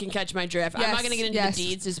 Yeah. If you can catch my drift. I'm Yes, not going to get into yes. the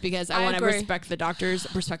deeds just because I I want to agree. respect the doctors.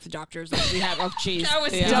 Like we have. Oh, jeez. That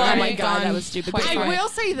was Oh dumb. my God, that Done. was stupid. Quite But fine. I will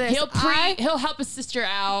say this. he'll help his sister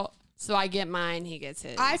out, so I get mine. He gets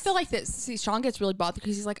his. I feel like this. See, Sean gets really bothered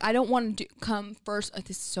because he's like, I don't want to come first.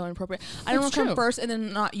 This is so inappropriate. I don't want It's to come true. first and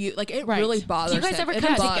then not you. Like it Right. really bothers. Do you guys him. ever It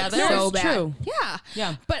come bugs together? So No, it's bad. true. Yeah.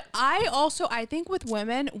 Yeah. But I think with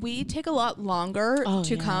women, we take a lot longer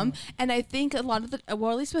to come, and I think a lot of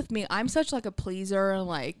well, at least with me, I'm such like a pleaser and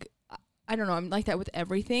like. I don't know. I'm like that with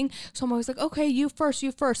everything. So I'm always like, okay, you first.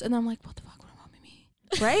 And then I'm like, what the fuck? What about me?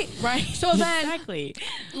 Right? right. So then Exactly.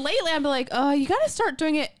 lately I'm like, you got to start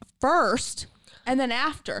doing it first and then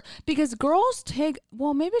after, because girls take,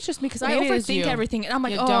 well, maybe it's just me because I Maybe it is overthink you. everything, and I'm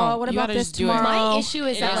like, You oh, don't. what You about gotta this just do it. tomorrow? My issue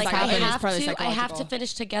is that is like psychological. It's probably I have to psychological.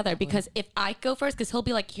 finish together because if I go first, because he'll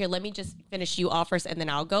be like, here, let me just finish you off first and then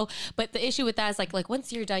I'll go. But the issue with that is like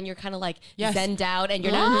once you're done, you're kind of like Yes. zenned out and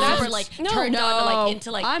you're not super like turned on to like into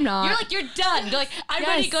like I'm not. You're like you're done. You're like I'm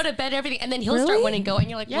ready to Yes. go to bed and everything, and then he'll Really? start wanting to go, and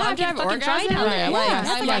you're like, well, I'm after I getting have fucking dry orgasm, down there. right? Like, Yeah. I'm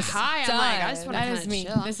After like, I'm high, I'm like, I just want to That is me.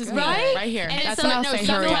 chill. This is me Right? right here. And That's so, when I'll no, say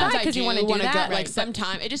hurry sometimes up. I Because you do want to do wanna that, go, right? like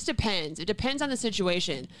sometimes it just depends. It depends on the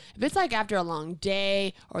situation. If it's like after a long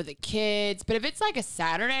day or the kids, but if it's like a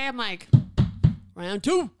Saturday, I'm like round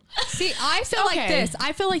two. See, I feel like this.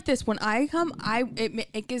 I feel like this when I come.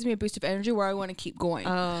 It gives me a boost of energy where I want to keep going.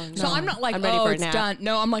 So I'm not like, I'm ready for it it's now. done.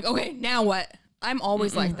 No, I'm like, okay, now what? I'm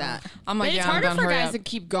always like that. I'm like, But it's yeah, I'm harder done, for hurry guys up. to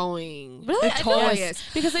keep going. Really? It totally is.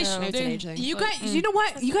 Because they It's an age thing. You guys, you know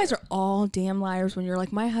what? You guys are all damn liars when you're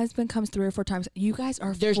like, my husband comes 3 or 4 times. You guys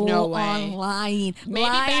are There's full no way. on lying. Maybe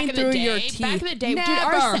lying back in through the your day. teeth. Back in the day,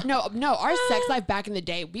 dude. Our sex life back in the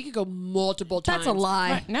day, we could go multiple times. That's a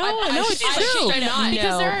lie. No, I no, it's should true. not. Because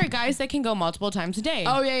No. there are guys that can go multiple times a day.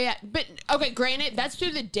 Oh yeah. But okay, granted, that's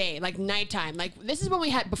through the day, like nighttime. Like this is when we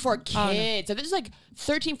had before kids. So this is like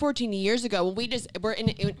 13, 14 years ago when we just were in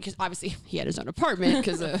because obviously he had his own apartment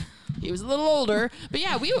because he was a little older. But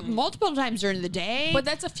yeah, we multiple times during the day. But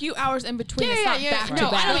that's a few hours in between. Yeah, it's not yeah, back yeah. to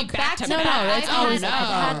No, back. I don't mean back to back. that's always I've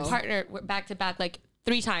had no. partner back to back like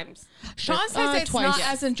 3 times. Sean says it's twice, not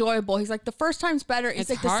yes. as enjoyable. He's like, the first time's better. It's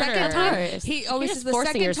like the harder. second time. Yes. He always You're says just the forcing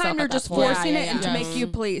second yourself time you're at just that point. forcing Yeah, it yeah, and to yeah. make you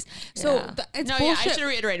please. So it's no, yeah, I bullshit. should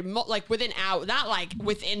reiterate, like within hour, not like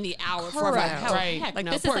within the hour. 4 or 5 Correct. hours. Right. Heck Like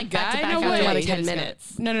no, this is poor like back to guy, back no after way. like 10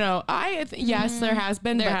 minutes. No. Yes, there has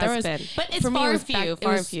been. There but there has was, been. But it's for me, far it was and few, back- it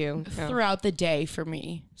far and was few. Yeah. throughout the day for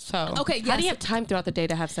me. So Okay, How do you yes. have time throughout the day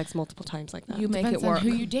to have sex multiple times like that? You make depends it on work.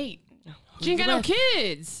 who you date. You ain't got no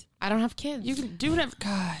kids. I don't have kids. You can do whatever.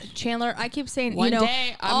 God. Chandler, I keep saying, One you know,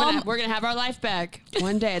 day we're gonna have our life back.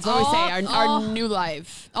 One day, it's what we say. Our new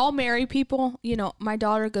life. all married people, you know, my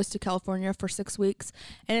daughter goes to California for 6 weeks,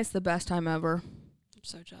 and it's the best time ever. I'm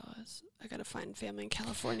so jealous. I gotta find family in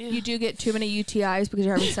California. You do get too many UTIs because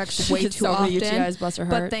you're having sex way too So often. many UTIs, bless her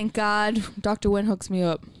But heart. thank God, Dr. Wynn hooks me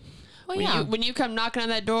up. When you come knocking on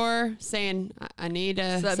that door saying, I need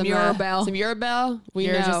Some some Urabel. some Urabel, we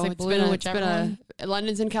You're know just like it's blue, been whichever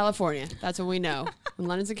London's in California. That's what we know. When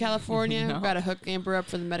London's in California, we've got to hook Amber up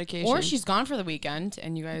for the medication. Or she's gone for the weekend,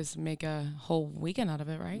 and you guys make a whole weekend out of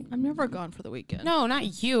it, right? I'm never gone for the weekend. No,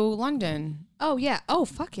 not you. London. Oh, yeah. Oh,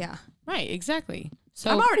 fuck yeah. Right. Exactly.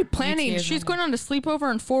 So I'm already planning. UTA She's going on to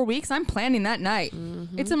sleepover in 4 weeks. I'm planning that night.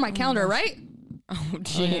 It's in my calendar, right? Oh,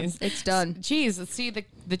 jeez. It's done. Jeez. See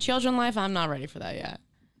the children life. I'm not ready for that yet.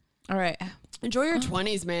 All right. enjoy your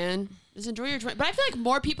 20s, man. Just enjoy your 20s. But I feel like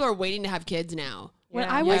more people are waiting to have kids now. When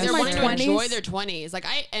Yeah. I Like was they're in my wanting to enjoy 20s, their 20s. Like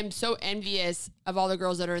I am so envious of all the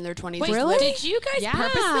girls that are in their 20s. Wait, Really? did you guys Yeah.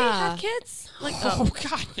 purposely have kids? Like, Oh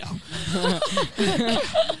God,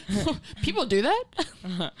 no. People do that?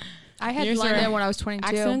 I had Yours are London when I was 22.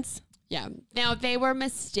 Accents. Yeah. Now they were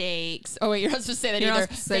mistakes. Oh wait, you're not supposed to say that You're not either.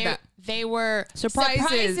 supposed to say they, that. They were Surprises.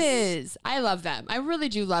 surprises. I love them. I really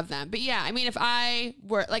do love them. But yeah, I mean, if I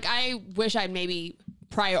were like, I wish I'd maybe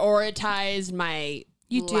prioritized my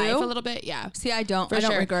You life do? a little bit. Yeah. See, I don't. For I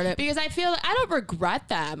don't sure. regret it. Because I feel I don't regret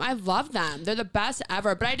them. I love them. They're the best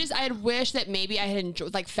ever. But I had wished that maybe I had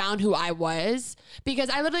enjoyed, like found who I was, because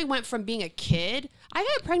I literally went from being a kid. I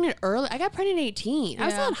got pregnant early. I got pregnant at 18. I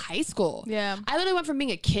was still Yeah. in high school. Yeah. I literally went from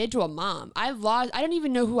being a kid to a mom. I didn't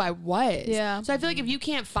even know who I was. Yeah. So I feel like if you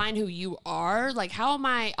can't find who you are, like how am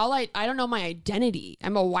I? I don't know my identity.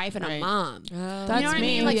 I'm a wife and a mom. You know what I me,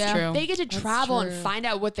 mean? Like yeah. true. they get to travel and true. find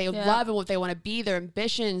out what they love and what they want to be, their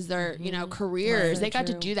ambitions, their careers. They got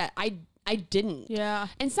to do that. I didn't. Yeah.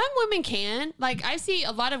 And some women can. Like I see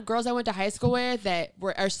a lot of girls I went to high school with that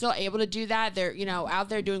are still able to do that. They're out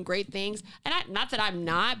there doing great things. And not that I'm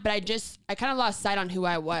not, but I kind of lost sight on who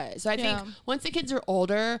I was. So I think once the kids are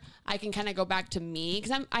older, I can kind of go back to me,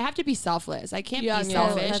 because I have to be selfless. I can't be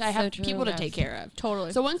selfish. that's I have so true. people to Yes. take care of.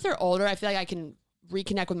 Totally. So once they're older, I feel like I can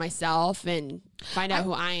reconnect with myself and find out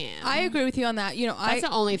who I am. I agree with you on that. That's the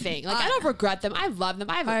only thing. Like I don't regret them. I love them.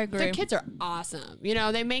 I agree. Their kids are awesome.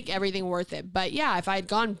 They make everything worth it. But yeah, if I had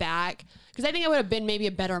gone back, because I think I would have been maybe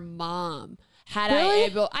a better mom had I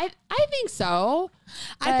able. I think so.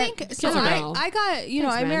 I think But so. I don't know. I got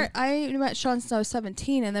Thanks, I met Sean since I was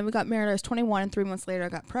 17, and then we got married. I was 21, and 3 months later I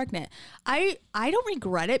got pregnant. I don't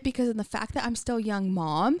regret it, because of the fact that I'm still a young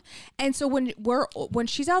mom, and so when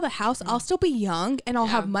she's out of the house, I'll still be young and I'll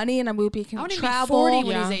have money and I will be I can want to be travel. 40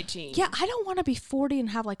 when Yeah. he's 18. Yeah, I don't want to be 40 and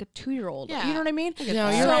have like a 2-year-old. Yeah. You know what I mean? No,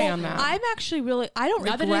 you're right on that. I'm actually really I don't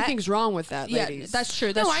Not that regret. anything's wrong with that, Yeah, ladies. that's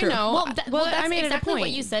true. That's No, true. I know. Well, I that's made it a exactly what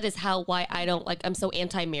point. you said is why I don't I'm so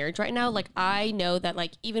anti-marriage right now. Like I know that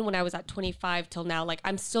even when I was at 25 till now,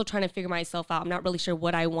 I'm still trying to figure myself out. I'm not really sure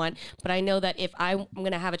what I want, but I know that if I'm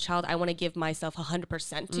going to have a child, I want to give myself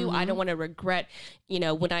 100% to. I don't want to regret, when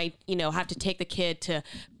I, have to take the kid to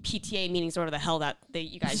PTA meetings or whatever the hell that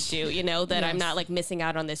you guys do, that I'm not missing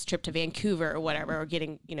out on this trip to Vancouver or whatever, or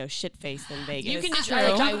getting, shit faced in Vegas. You can just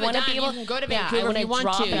I I want to be able You can go to yeah, I Vancouver if wanna you want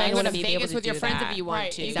drop to. and You I can go want to to be able Vegas to with your do friends that. if you want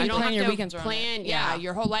Right, to. you You can don't plan have your to weekends around plan it.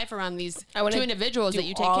 your whole life around these I wanna two individuals that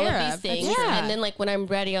you take all care of of. these things, Yeah. and then like when I'm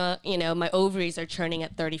ready, you know, my ovaries are churning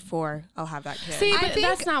at 34, I'll have that kid. See, I but think-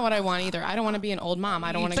 that's not what I want either. I don't want to be an old mom.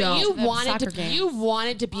 I don't want to go But you to the wanted soccer to. game. You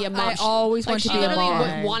wanted to be a mom. I always wanted she to be a literally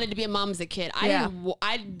mom. wanted to be a mom as a kid. I Yeah.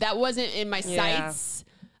 didn't. That wasn't in my Yeah. sights.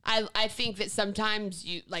 I think that sometimes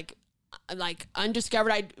you like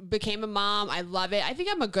undiscovered. I became a mom. I love it. I think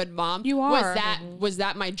I'm a good mom. You are. Was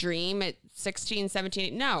that my dream at 16,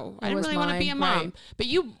 17? No, I didn't was really want to be a mine, mom. right. But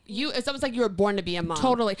you, it's almost like you were born to be a mom.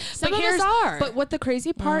 Totally. Some but of us here's, are. But what the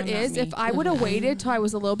crazy part not is, me. if I would have waited till I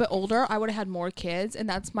was a little bit older, I would have had more kids, and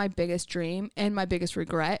that's my biggest dream and my biggest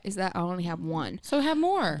regret is that I only have one. So have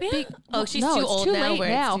more. Oh, she's No, too it's old too now. late where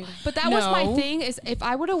it's now. too- But that was my No. thing is if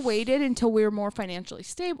I would have waited until we were more financially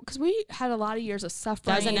stable, because we had a lot of years of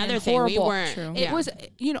suffering. That was another and thing. We horrible. weren't. True. It was,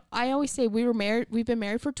 you know, I always say we've been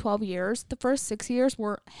married for 12 years. The first 6 years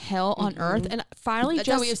were hell on earth. And finally That's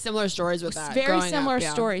how just we have similar stories with that. very growing similar up,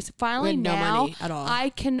 yeah. stories. Finally We had no now money at all.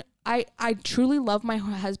 I truly love my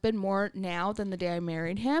husband more now than the day I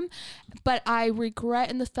married him. But I regret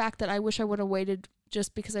in the fact that I wish I would have waited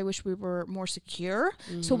just because I wish we were more secure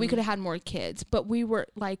so we could have had more kids. But we were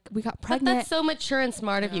like, we got But pregnant. that's so mature and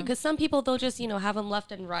smart of you, because some people they'll just have them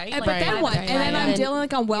left and right. And- like, but then five what? and And then five, I'm dealing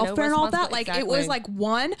like on welfare and all that. responsible- Like it was like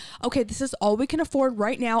one, okay, this is all we can afford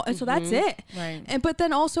right now, and so that's it. Right. And but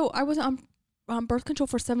then also I was on birth control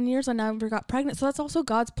for 7 years and I never got pregnant, so that's also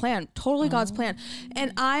God's plan, totally God's plan.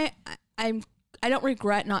 And I don't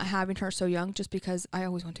regret not having her so young, just because I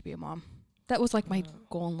always wanted to be a mom. That was like my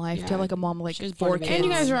goal in life, to have like a mom, like She was 4 born to be a kids. And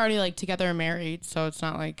you guys are already like together and married, so it's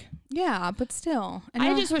not like Yeah, but still. And I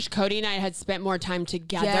now- just wish Cody and I had spent more time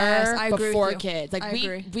together Yes, I agree with before you. kids. Like I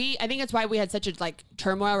agree. we I think that's why we had such a like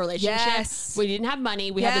turmoil relationship. Yes. We didn't have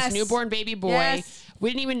money. We had Yes. this newborn baby boy. Yes. We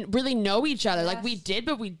didn't even really know each other. Like we Yes. did,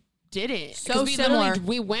 but we didn't. So 'Cause we literally- similar.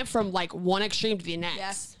 we went from like one extreme to the next.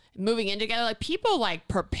 Yes. Moving in together, like people like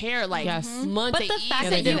prepare like Yes. months. But the fact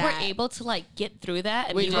they that did you were able to like get through that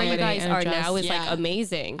and We be where you did. guys And are adjust. now is Yeah. like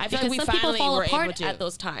amazing. I feel like because we some people finally fall were able apart to. at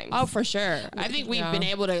those times. Oh, for sure. I think we've Yeah. been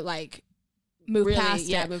able to like move really, past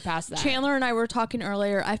it. move past that. Chandler and I were talking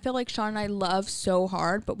earlier. I feel like Sean and I love so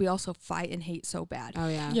hard, but we also fight and hate so bad. Oh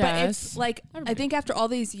yeah. Yeah. But it's Yes. like I think after all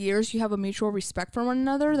these years, you have a mutual respect for one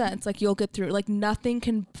another. That it's like you'll get through. Like nothing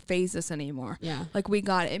can phase us anymore. Yeah. Like we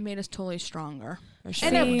got it. It made us totally stronger. sure.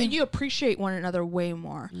 And you appreciate one another way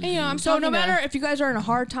more. And, you know, I'm So no talking to- matter if you guys are in a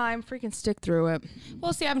hard time, freaking stick through it.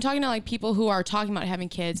 Well, see, I'm talking to like people who are talking about having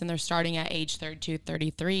kids and they're starting at age 32,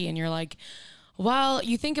 33, and you're like, well,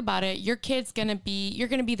 you think about it, you're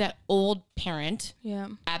gonna be that old parent Yeah.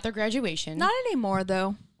 at their graduation. Not anymore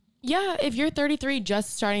though. Yeah, if you're 33,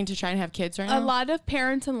 just starting to try and have kids right now. A lot of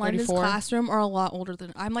parents in London's 34. classroom are a lot older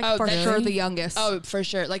than I'm. Like Oh, for really? sure the youngest. Oh, for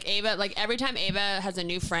sure. Like Ava, like every time Ava has a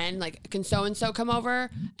new friend, like can so and so come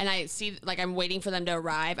over, and I see like I'm waiting for them to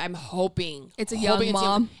arrive. I'm hoping It's a young hoping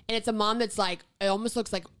mom. and it's a mom that's like it almost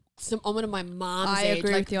looks like one of my mom's I age.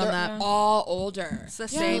 agree Like, with you on they're that. all older. It's the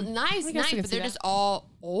Yeah, same. nice, I guess I nice, can but see they're that. just all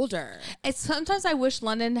older. It's sometimes I wish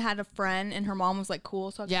London had a friend and her mom was like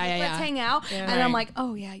cool, so I could Yeah, like, yeah, let's yeah. hang out. Yeah. And I'm Right. like,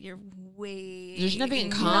 oh yeah, you're way. There's nothing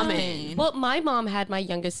in common. Well, my mom had my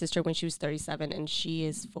youngest sister when she was 37, and she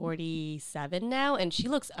is 47 now, and she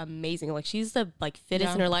looks amazing. Like she's the like fittest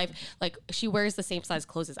Yeah. in her life. Like she wears the same size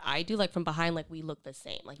clothes as I do. Like from behind, like we look the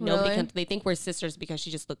same. Like nobody Really? can. They think we're sisters because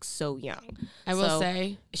she just looks so young. I will So,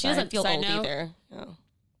 say she doesn't feel side old note, either. Oh.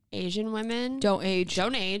 Asian women Don't age.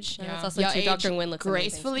 don't age. Yeah. Yeah. It's also Y'all true. age Dr. Nguyen looks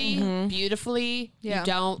gracefully, Mm-hmm. beautifully. Yeah. You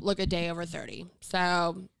don't look a day over 30.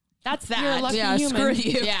 So that's that. You're a lucky Yeah, human.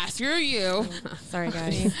 screw you. Yeah, screw you. Sorry,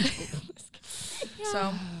 guys.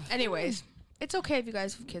 So, anyways, it's okay if you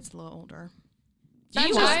guys have kids a little older. Do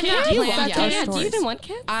you That's want our- kids? do you Yeah, want yeah. kids? Do you stories. even want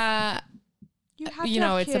kids? You have you to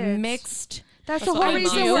know, have it's a kids. mixed. That's the what whole I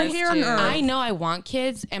reason do. we're here on Too. Earth. I know I want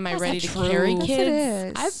kids. Am I That's ready not to true. carry Yes, Yes, kids? it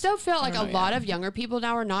is. I still feel like a don't know lot yet. of younger people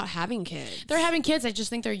now are not having kids. They're having kids. I just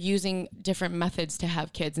think they're using different methods to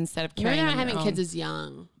have kids instead of They're carrying not them having their kids own. as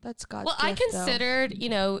young. That's God's Well, I gift, though. considered,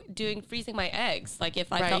 doing freezing my eggs. Like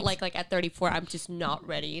if I felt Right. like at 34, I'm just not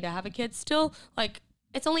ready to have a kid still. Like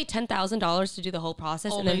it's only $10,000 to do the whole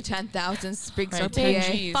process, Only and then 10,000 speaks Right, our 10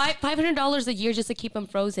 PA. G's. $500 a year just to keep them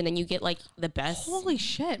frozen, and you get like the best. Holy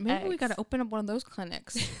shit! Maybe we Eggs. got to open up one of those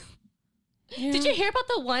clinics. Did you hear about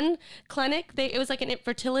the one clinic? It was like an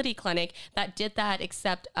infertility clinic that did that,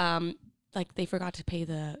 except like they forgot to pay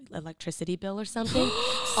the electricity bill or something.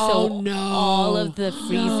 So no. all of the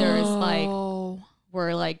freezers like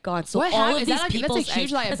were like gone. So What all happened? of Is these that like- that's a people's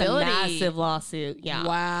huge eggs, that's liability. a massive lawsuit. Yeah.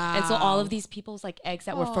 Wow. And so all of these people's like eggs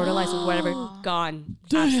that were fertilized or whatever gone.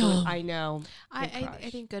 Absolutely. I know. I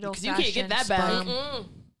think good old Because you can't get that back.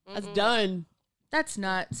 That's done. That's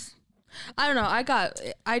nuts. I don't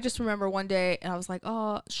know. I just remember one day and I was like,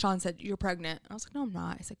 oh, Sean said, you're pregnant. I was like, no, I'm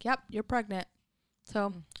not. He's like, yep, you're pregnant.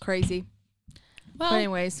 So crazy. Well, But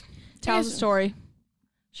anyways, tell us a story.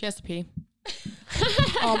 she has to pee.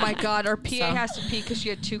 Oh my God. Our PA So. has to pee because she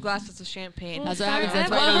had 2 glasses of champagne. That's what happens. That's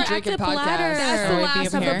That's why I why don't her drink in active podcasts. bladder. That's the Sorry, last being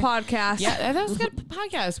of the here. podcast. Yeah, that was a good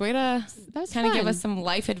podcast. Way to was kind of give fun. us some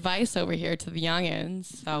life advice over here to the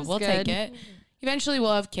youngins. So was we'll good. take it. Eventually,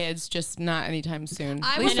 we'll have kids, just not anytime soon.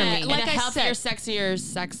 I At least would- for me. And like a I healthier, said- sexier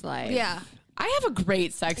sex life. Yeah. I have a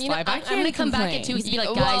great sex You know, life. I'm I can't gonna come back complain. in 2 weeks and be like,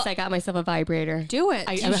 Well- guys, I got myself a vibrator. Do it.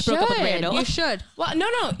 I You broke up with should. Randall. You should. Well, no,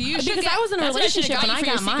 You should because get- I was in a that's what I should've relationship got and you I for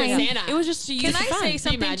your got Secret mine. Santa. It was just to use Can for I fun. say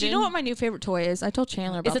something? Do you imagine? know what my new favorite toy is? I told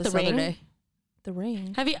Chandler about Is it this the other ring? day. The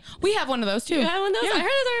ring. Have you? We have one of those too. You have one of those? Yeah. I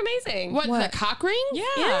heard those are amazing. What, What? the cock ring? Yeah.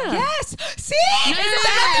 Yes. See?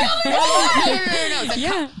 No.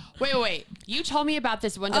 Yeah. Wait. You told me about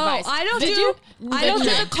this one Oh, device. I don't Did do- you? I don't do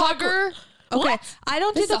the the cock- tugger. Okay, I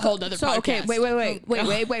don't This do is the a whole nother so okay, podcast.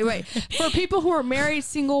 wait. For people who are married,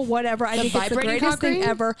 single, whatever, I The think it's the vibrating greatest cock thing ring?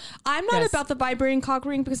 ever. I'm not Yes. about the vibrating cock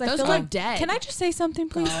ring because I Those feel go like dead. Can I just say something,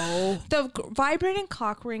 please? No. The vibrating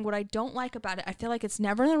cock ring. What I don't like about it, I feel like it's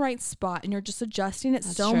never in the right spot, and you're just adjusting it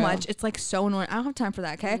so true. much. It's like so annoying. I don't have time for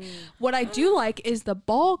that. Okay. What I do like is the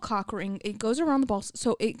ball cock ring. It goes around the ball,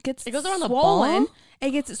 so it gets It goes around the swollen. ball? It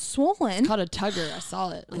gets swollen. Called a tugger. I saw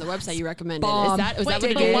it on the website you recommended. Bomb. Was that what Wait,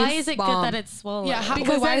 it But is? why is it Bomb. good that it's swollen? Yeah, how-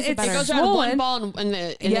 Because why then is it it's- better? It goes around swollen. one ball in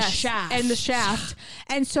the shaft. And the shaft.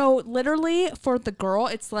 And so literally for the girl,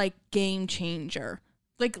 it's like game changer.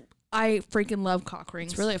 Like I freaking love cock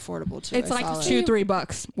rings. It's really affordable too. it's like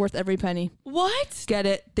 $2-3 worth every penny. What? Get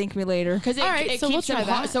it. Thank me later. because it, All right, it so keeps we'll them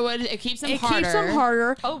try hard. that. So it keeps them It harder. keeps them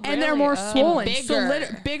harder Oh, and they're really? more Oh. swollen. And So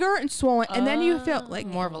bigger. bigger and swollen. And then you feel like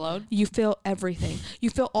More of a load. you feel everything. You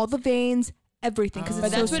feel all the veins, everything because But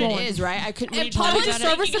it's that's so what swollen. it is, right? I couldn't. when And you told me public about it,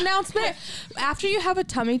 service announcement: after you have a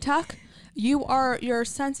tummy tuck, your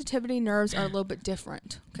sensitivity nerves are a little bit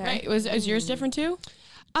different. Okay. Right? Is yours different too?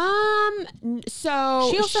 So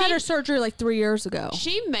She also had her surgery like 3 years ago.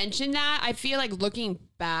 She mentioned that. I feel like looking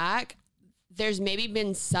back, there's maybe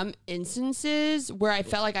been some instances where I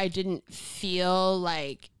felt like I didn't feel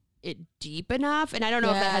like it deep enough. And I don't know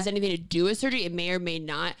if that Yeah. has anything to do with surgery. It may or may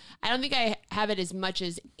not. I don't think I have it as much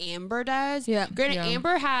as Amber does. Yeah. Granted, Yeah.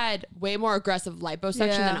 Amber had way more aggressive liposuction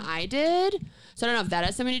Yeah. than I did. So I don't know if that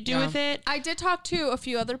has something to do Yeah. with it. I did talk to a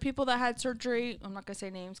few other people that had surgery. I'm not going to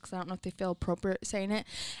say names because I don't know if they feel appropriate saying it.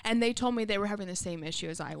 And they told me they were having the same issue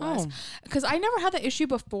as I was. Oh. Because I never had the issue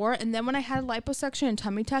before. And then when I had liposuction and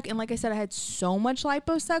tummy tuck, and like I said, I had so much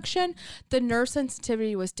liposuction, the nerve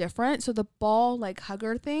sensitivity was different. So the ball, like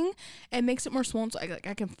hugger thing, it makes it more swollen. So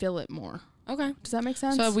I can feel it more. Okay. Does that make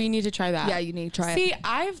sense? So we need to try that. yeah, you need to try it. See,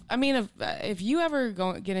 if you ever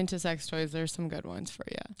get into sex toys, there's some good ones for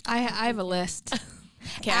you. I have a list.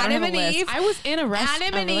 Okay, I don't Adam have a and list. Eve. I was in a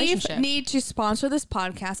Adam and Eve relationship. need to sponsor this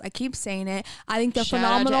podcast. I keep saying it. I think they're Shout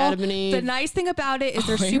out to phenomenal. Adam and Eve. The nice thing about it is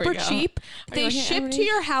they're Oh, here we super go. cheap. Are They you looking at ship Adam and to Eve?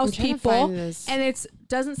 your house, I'm trying to people, find this. and it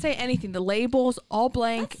doesn't say anything. The label's all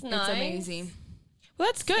blank. That's nice. It's amazing. Well,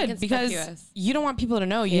 that's good because Conspicuous. you don't want people to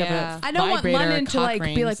know you Yeah. have a I don't want vibrator, London to cock like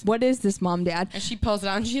be rings. like, "What is this, Mom, Dad?" And she pulls it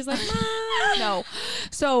out and she's like, "Mom." No.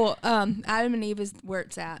 So Adam and Eve is where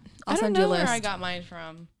it's at. I'll I don't send you know a list. where I got mine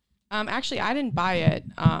from. Actually, I didn't buy it.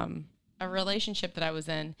 A relationship that I was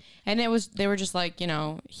in, and they were just like,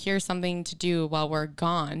 here's something to do while we're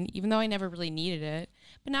gone, even though I never really needed it.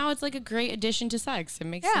 But now it's like a great addition to sex. It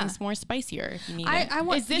makes Yeah. things more spicier if you need I it.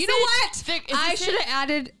 want. Is this You know it? what? Is I this should it? have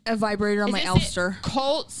added a vibrator on Is my this Elster. it?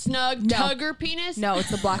 Colt Snug No. Tugger penis? No,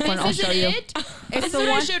 it's the black one. I'll Is show it you. it? It's This the is what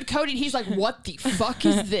I one. showed Cody, and he's like, "What the fuck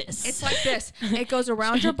is this?" It's like this. It goes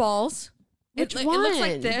around your balls. Which It looks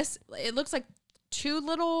like one? this. It looks like 2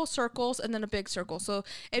 little circles and then a big circle. So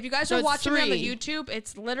if you guys So are it's watching me on the 3. YouTube,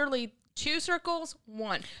 it's literally 2 circles,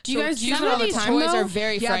 1. Do you So guys use Some it all of the these time toys though? are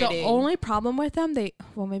very yeah, frightening. the only problem with them, maybe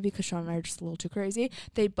because Sean and I are just a little too crazy.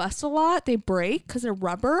 They bust a lot. They break because they're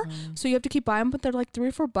rubber. So you have to keep buying them, but they're like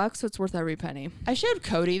 $3 or $4, so it's worth every penny. I showed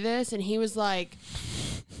Cody this, and he was like,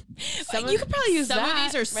 You could probably use some that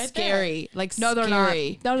of these are right scary. Like, No, they're not.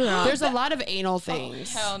 scary. No, they're not. There's a lot of anal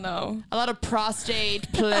things. Hell no. A lot of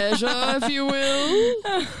prostate pleasure, if you will.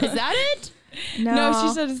 Is that it? No,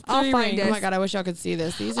 she said it's I'll 3 find rings. it. Oh my god, I wish y'all could see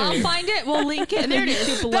this. These are I'll find it. We'll link it in the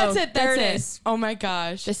YouTube below. That's it. There That's it it. is. Oh my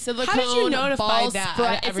gosh. the silicone How did you notify ball that?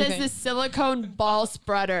 spread. It Everything. says the silicone ball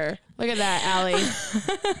spreader. Look at that, Allie.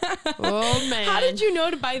 Oh man. How did you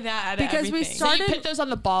know to buy that? Because we everything? So you started- put those on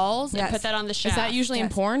the balls and Yes. put that on the shaft. Is that usually in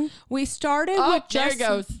Yes. porn? We started Oh, with there just it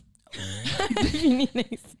goes.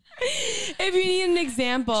 if you need an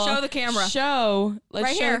example, Show the camera. Let's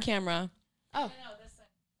Right show here. the camera.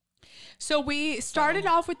 So we started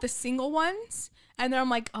off with the single ones, and then I'm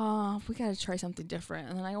like, oh, we gotta try something different,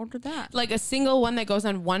 and then I ordered that. Like a single one that goes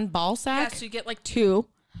on one ball Yeah, sack. so you get like 2,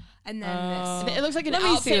 and then this. It looks like an Let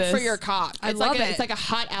me see outfit for this. your cock. I It's love like it. It's like a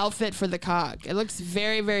hot outfit for the cock. It looks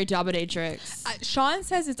very, very dominatrix. Sean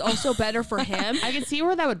says it's also better for him. I can see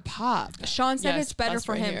where that would pop. Sean said Yes, it's better us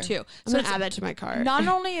for right him here. too. I'm So gonna add that to my cart. not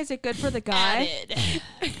only is it good for the guy, Added.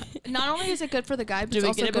 not only is it good for the guy, but Do it's we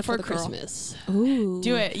also get it good for before the girl. Christmas? Ooh.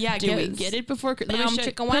 Do it. Yeah. Do we get it before Christmas? Let me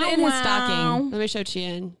show, Put it in his stocking. let me show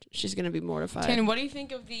Tian. She's gonna be mortified. Tian, what do you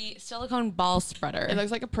think of the silicone ball spreader? It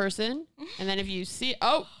looks like a person, and then if you see,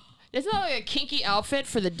 isn't that like a kinky outfit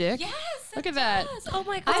for the dick? Yes. Look at that. Oh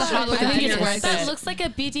my I god. should put that in your worth That it. looks like a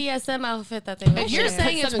BDSM outfit that they. If you're Put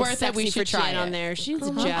saying it's something worth it, we sexy should for try Tian it. on there. She's a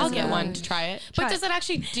I'll jazz get gun. one to try it. But does it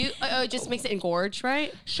actually do? It just makes it engorge,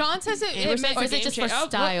 right? Sean says it. Amber it says makes, Or is it game just for changer. Oh,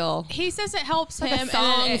 look. style? he says it helps like a him,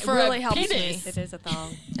 thong and it for a really helps me. penis. It is a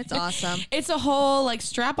thong. It's awesome. It's a whole like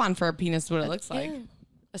strap on for a penis. What it looks like.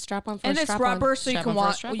 A strap on for And a it's strap rubber, so you Strap can on for a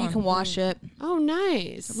wash. strap You on. can wash it. Oh,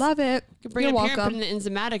 nice. Love it. Could bring You're it up here and welcome. put it in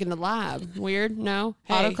enzymatic in the lab. Weird? No?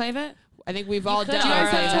 Hey, Autoclave it. I think we've all done Do you guys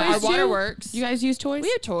have our toys too? waterworks. You guys use toys? We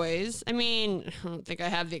have toys. I mean, I don't think I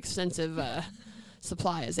have the extensive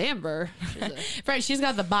supply as Amber. She's a- Right. She's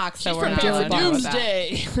got the box. So She's we're not prepared for allowed with that.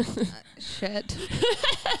 doomsday. Shit.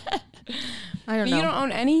 I don't You know. don't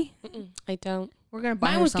own any? I don't. We're gonna buy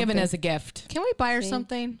Mine her was something. given as a gift. Can we buy her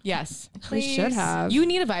something? Yes. We should have. You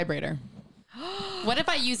need a vibrator. What if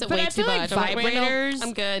I use it But way I too feel like much? I'm like, wait, no, vibrators-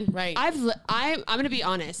 I'm good. Right. I'm gonna be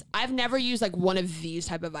honest. I've never used like one of these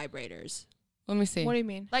type of vibrators, Let me see. What do you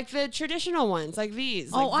mean? like the traditional ones, like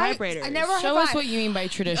these. Oh, like vibrators. I never Show have us what you mean by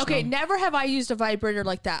traditional. Okay, never have I used a vibrator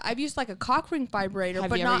like that. I've used like a cock ring vibrator, Have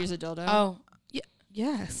but you not. ever used a dildo? Oh.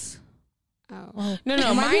 Yes. Oh. No, no.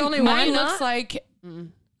 Am I the Mine, only mine one? looks like Oh.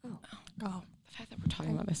 the fact that we're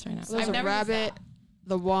talking about this right now. There's a rabbit.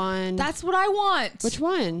 The one. That's what I want. Which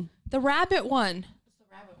one? The rabbit one.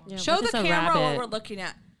 Yeah, Show what the is a camera what rabbit? we're looking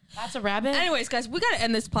at. That's a rabbit. Anyways, guys, we got to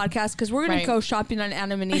end this podcast because we're going Right. to go shopping on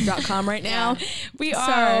adamandeve.com right now. We So,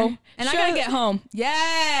 are. and I Show- got to get home.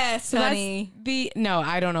 Yes, So that's honey. the no.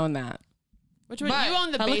 I don't own that. Which one? But You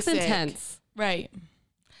own the That looks basic. intense. Right.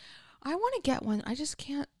 I want to get one. I just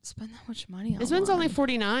can't spend that much money on This one's one. only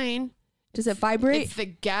 $49. Does it vibrate? It's the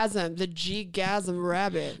Gasm, the G-Gasm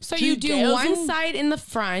rabbit. So you do one side in the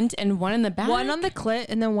front and one in the back. One on the clit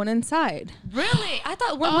and then one inside. Really? I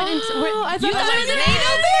thought we're I thought you that guys was did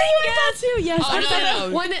that too. Yes. Oh, I no, thought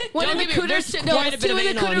no. one in the Don't get me- cooter. there's No, quite a bit two of in the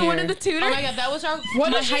anal cooter, one here. in the tutor. Oh my god, that was our my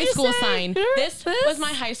did high you school say? sign. This was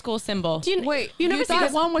my high school symbol. Wait, you you never thought seen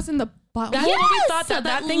this- one was in the butt? That's What? what we thought. That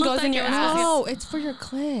that thing looked goes in like your it was ass. Oh, it's for your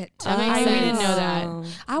clit. That makes I sense. didn't know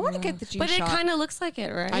that. I want to get the G But it shot. kind of looks like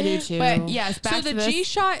it, right? I do too. But yes, back So to the this. G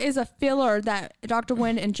shot is a filler that Dr.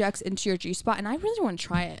 Wynn injects into your G spot, and I really want to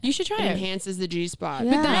try it. You should try It it. enhances the G-spot.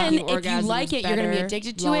 Yeah. But then, Making if you like orgasms it, you're going to be better,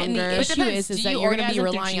 addicted to it. And longer. the It issue depends. is Do that you you're going to be orgasm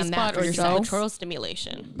through relying on G-spot that for or just yourself. clitoral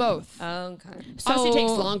stimulation. Both. Okay. Obviously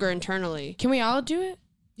takes longer internally. Can we all do it?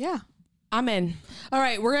 Yeah. I'm in. All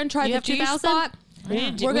right, we're gonna try You the have G 2,000? spot,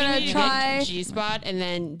 We're gonna try- G-spot and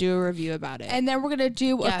then do a review about it. and then we're gonna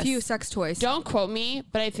do a Yes. few sex toys. Don't quote me,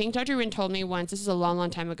 but I think Dr. Wynn told me once, this is a long,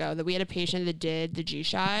 long time ago, that we had a patient that did the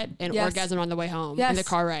G-shot and Yes. orgasm on the way home Yes. in the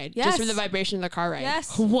car ride. Yes. Just for the vibration of the car ride.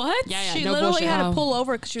 Yes. What? Yeah, yeah, She no literally bullshit. had to Wow. pull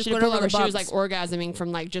over because she was She going pull over over. the She was bumps. like orgasming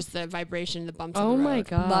from like just the vibration, the bumps. on Oh the my road.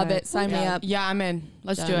 god. Love it. Sign me Yeah. up. Yeah, I'm in.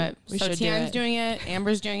 Let's do Done. it. We So should do Tian's it. doing it.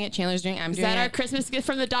 Amber's doing it. Chandler's doing it. I'm Is doing that our it. Christmas gift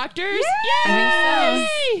from the doctors? I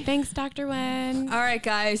think so. Thanks, Dr. Wen. All right,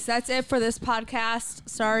 guys, that's it for this podcast.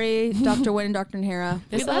 Sorry, Dr. Wynn and Dr. Nahara.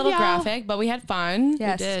 This is a love little y'all. graphic, but we had fun.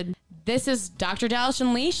 Yes. Did. This is Dr. Dallas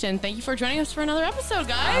Unleashed, and thank you for joining us for another episode,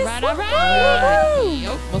 guys. All right, all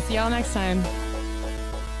right. We'll see y'all next time.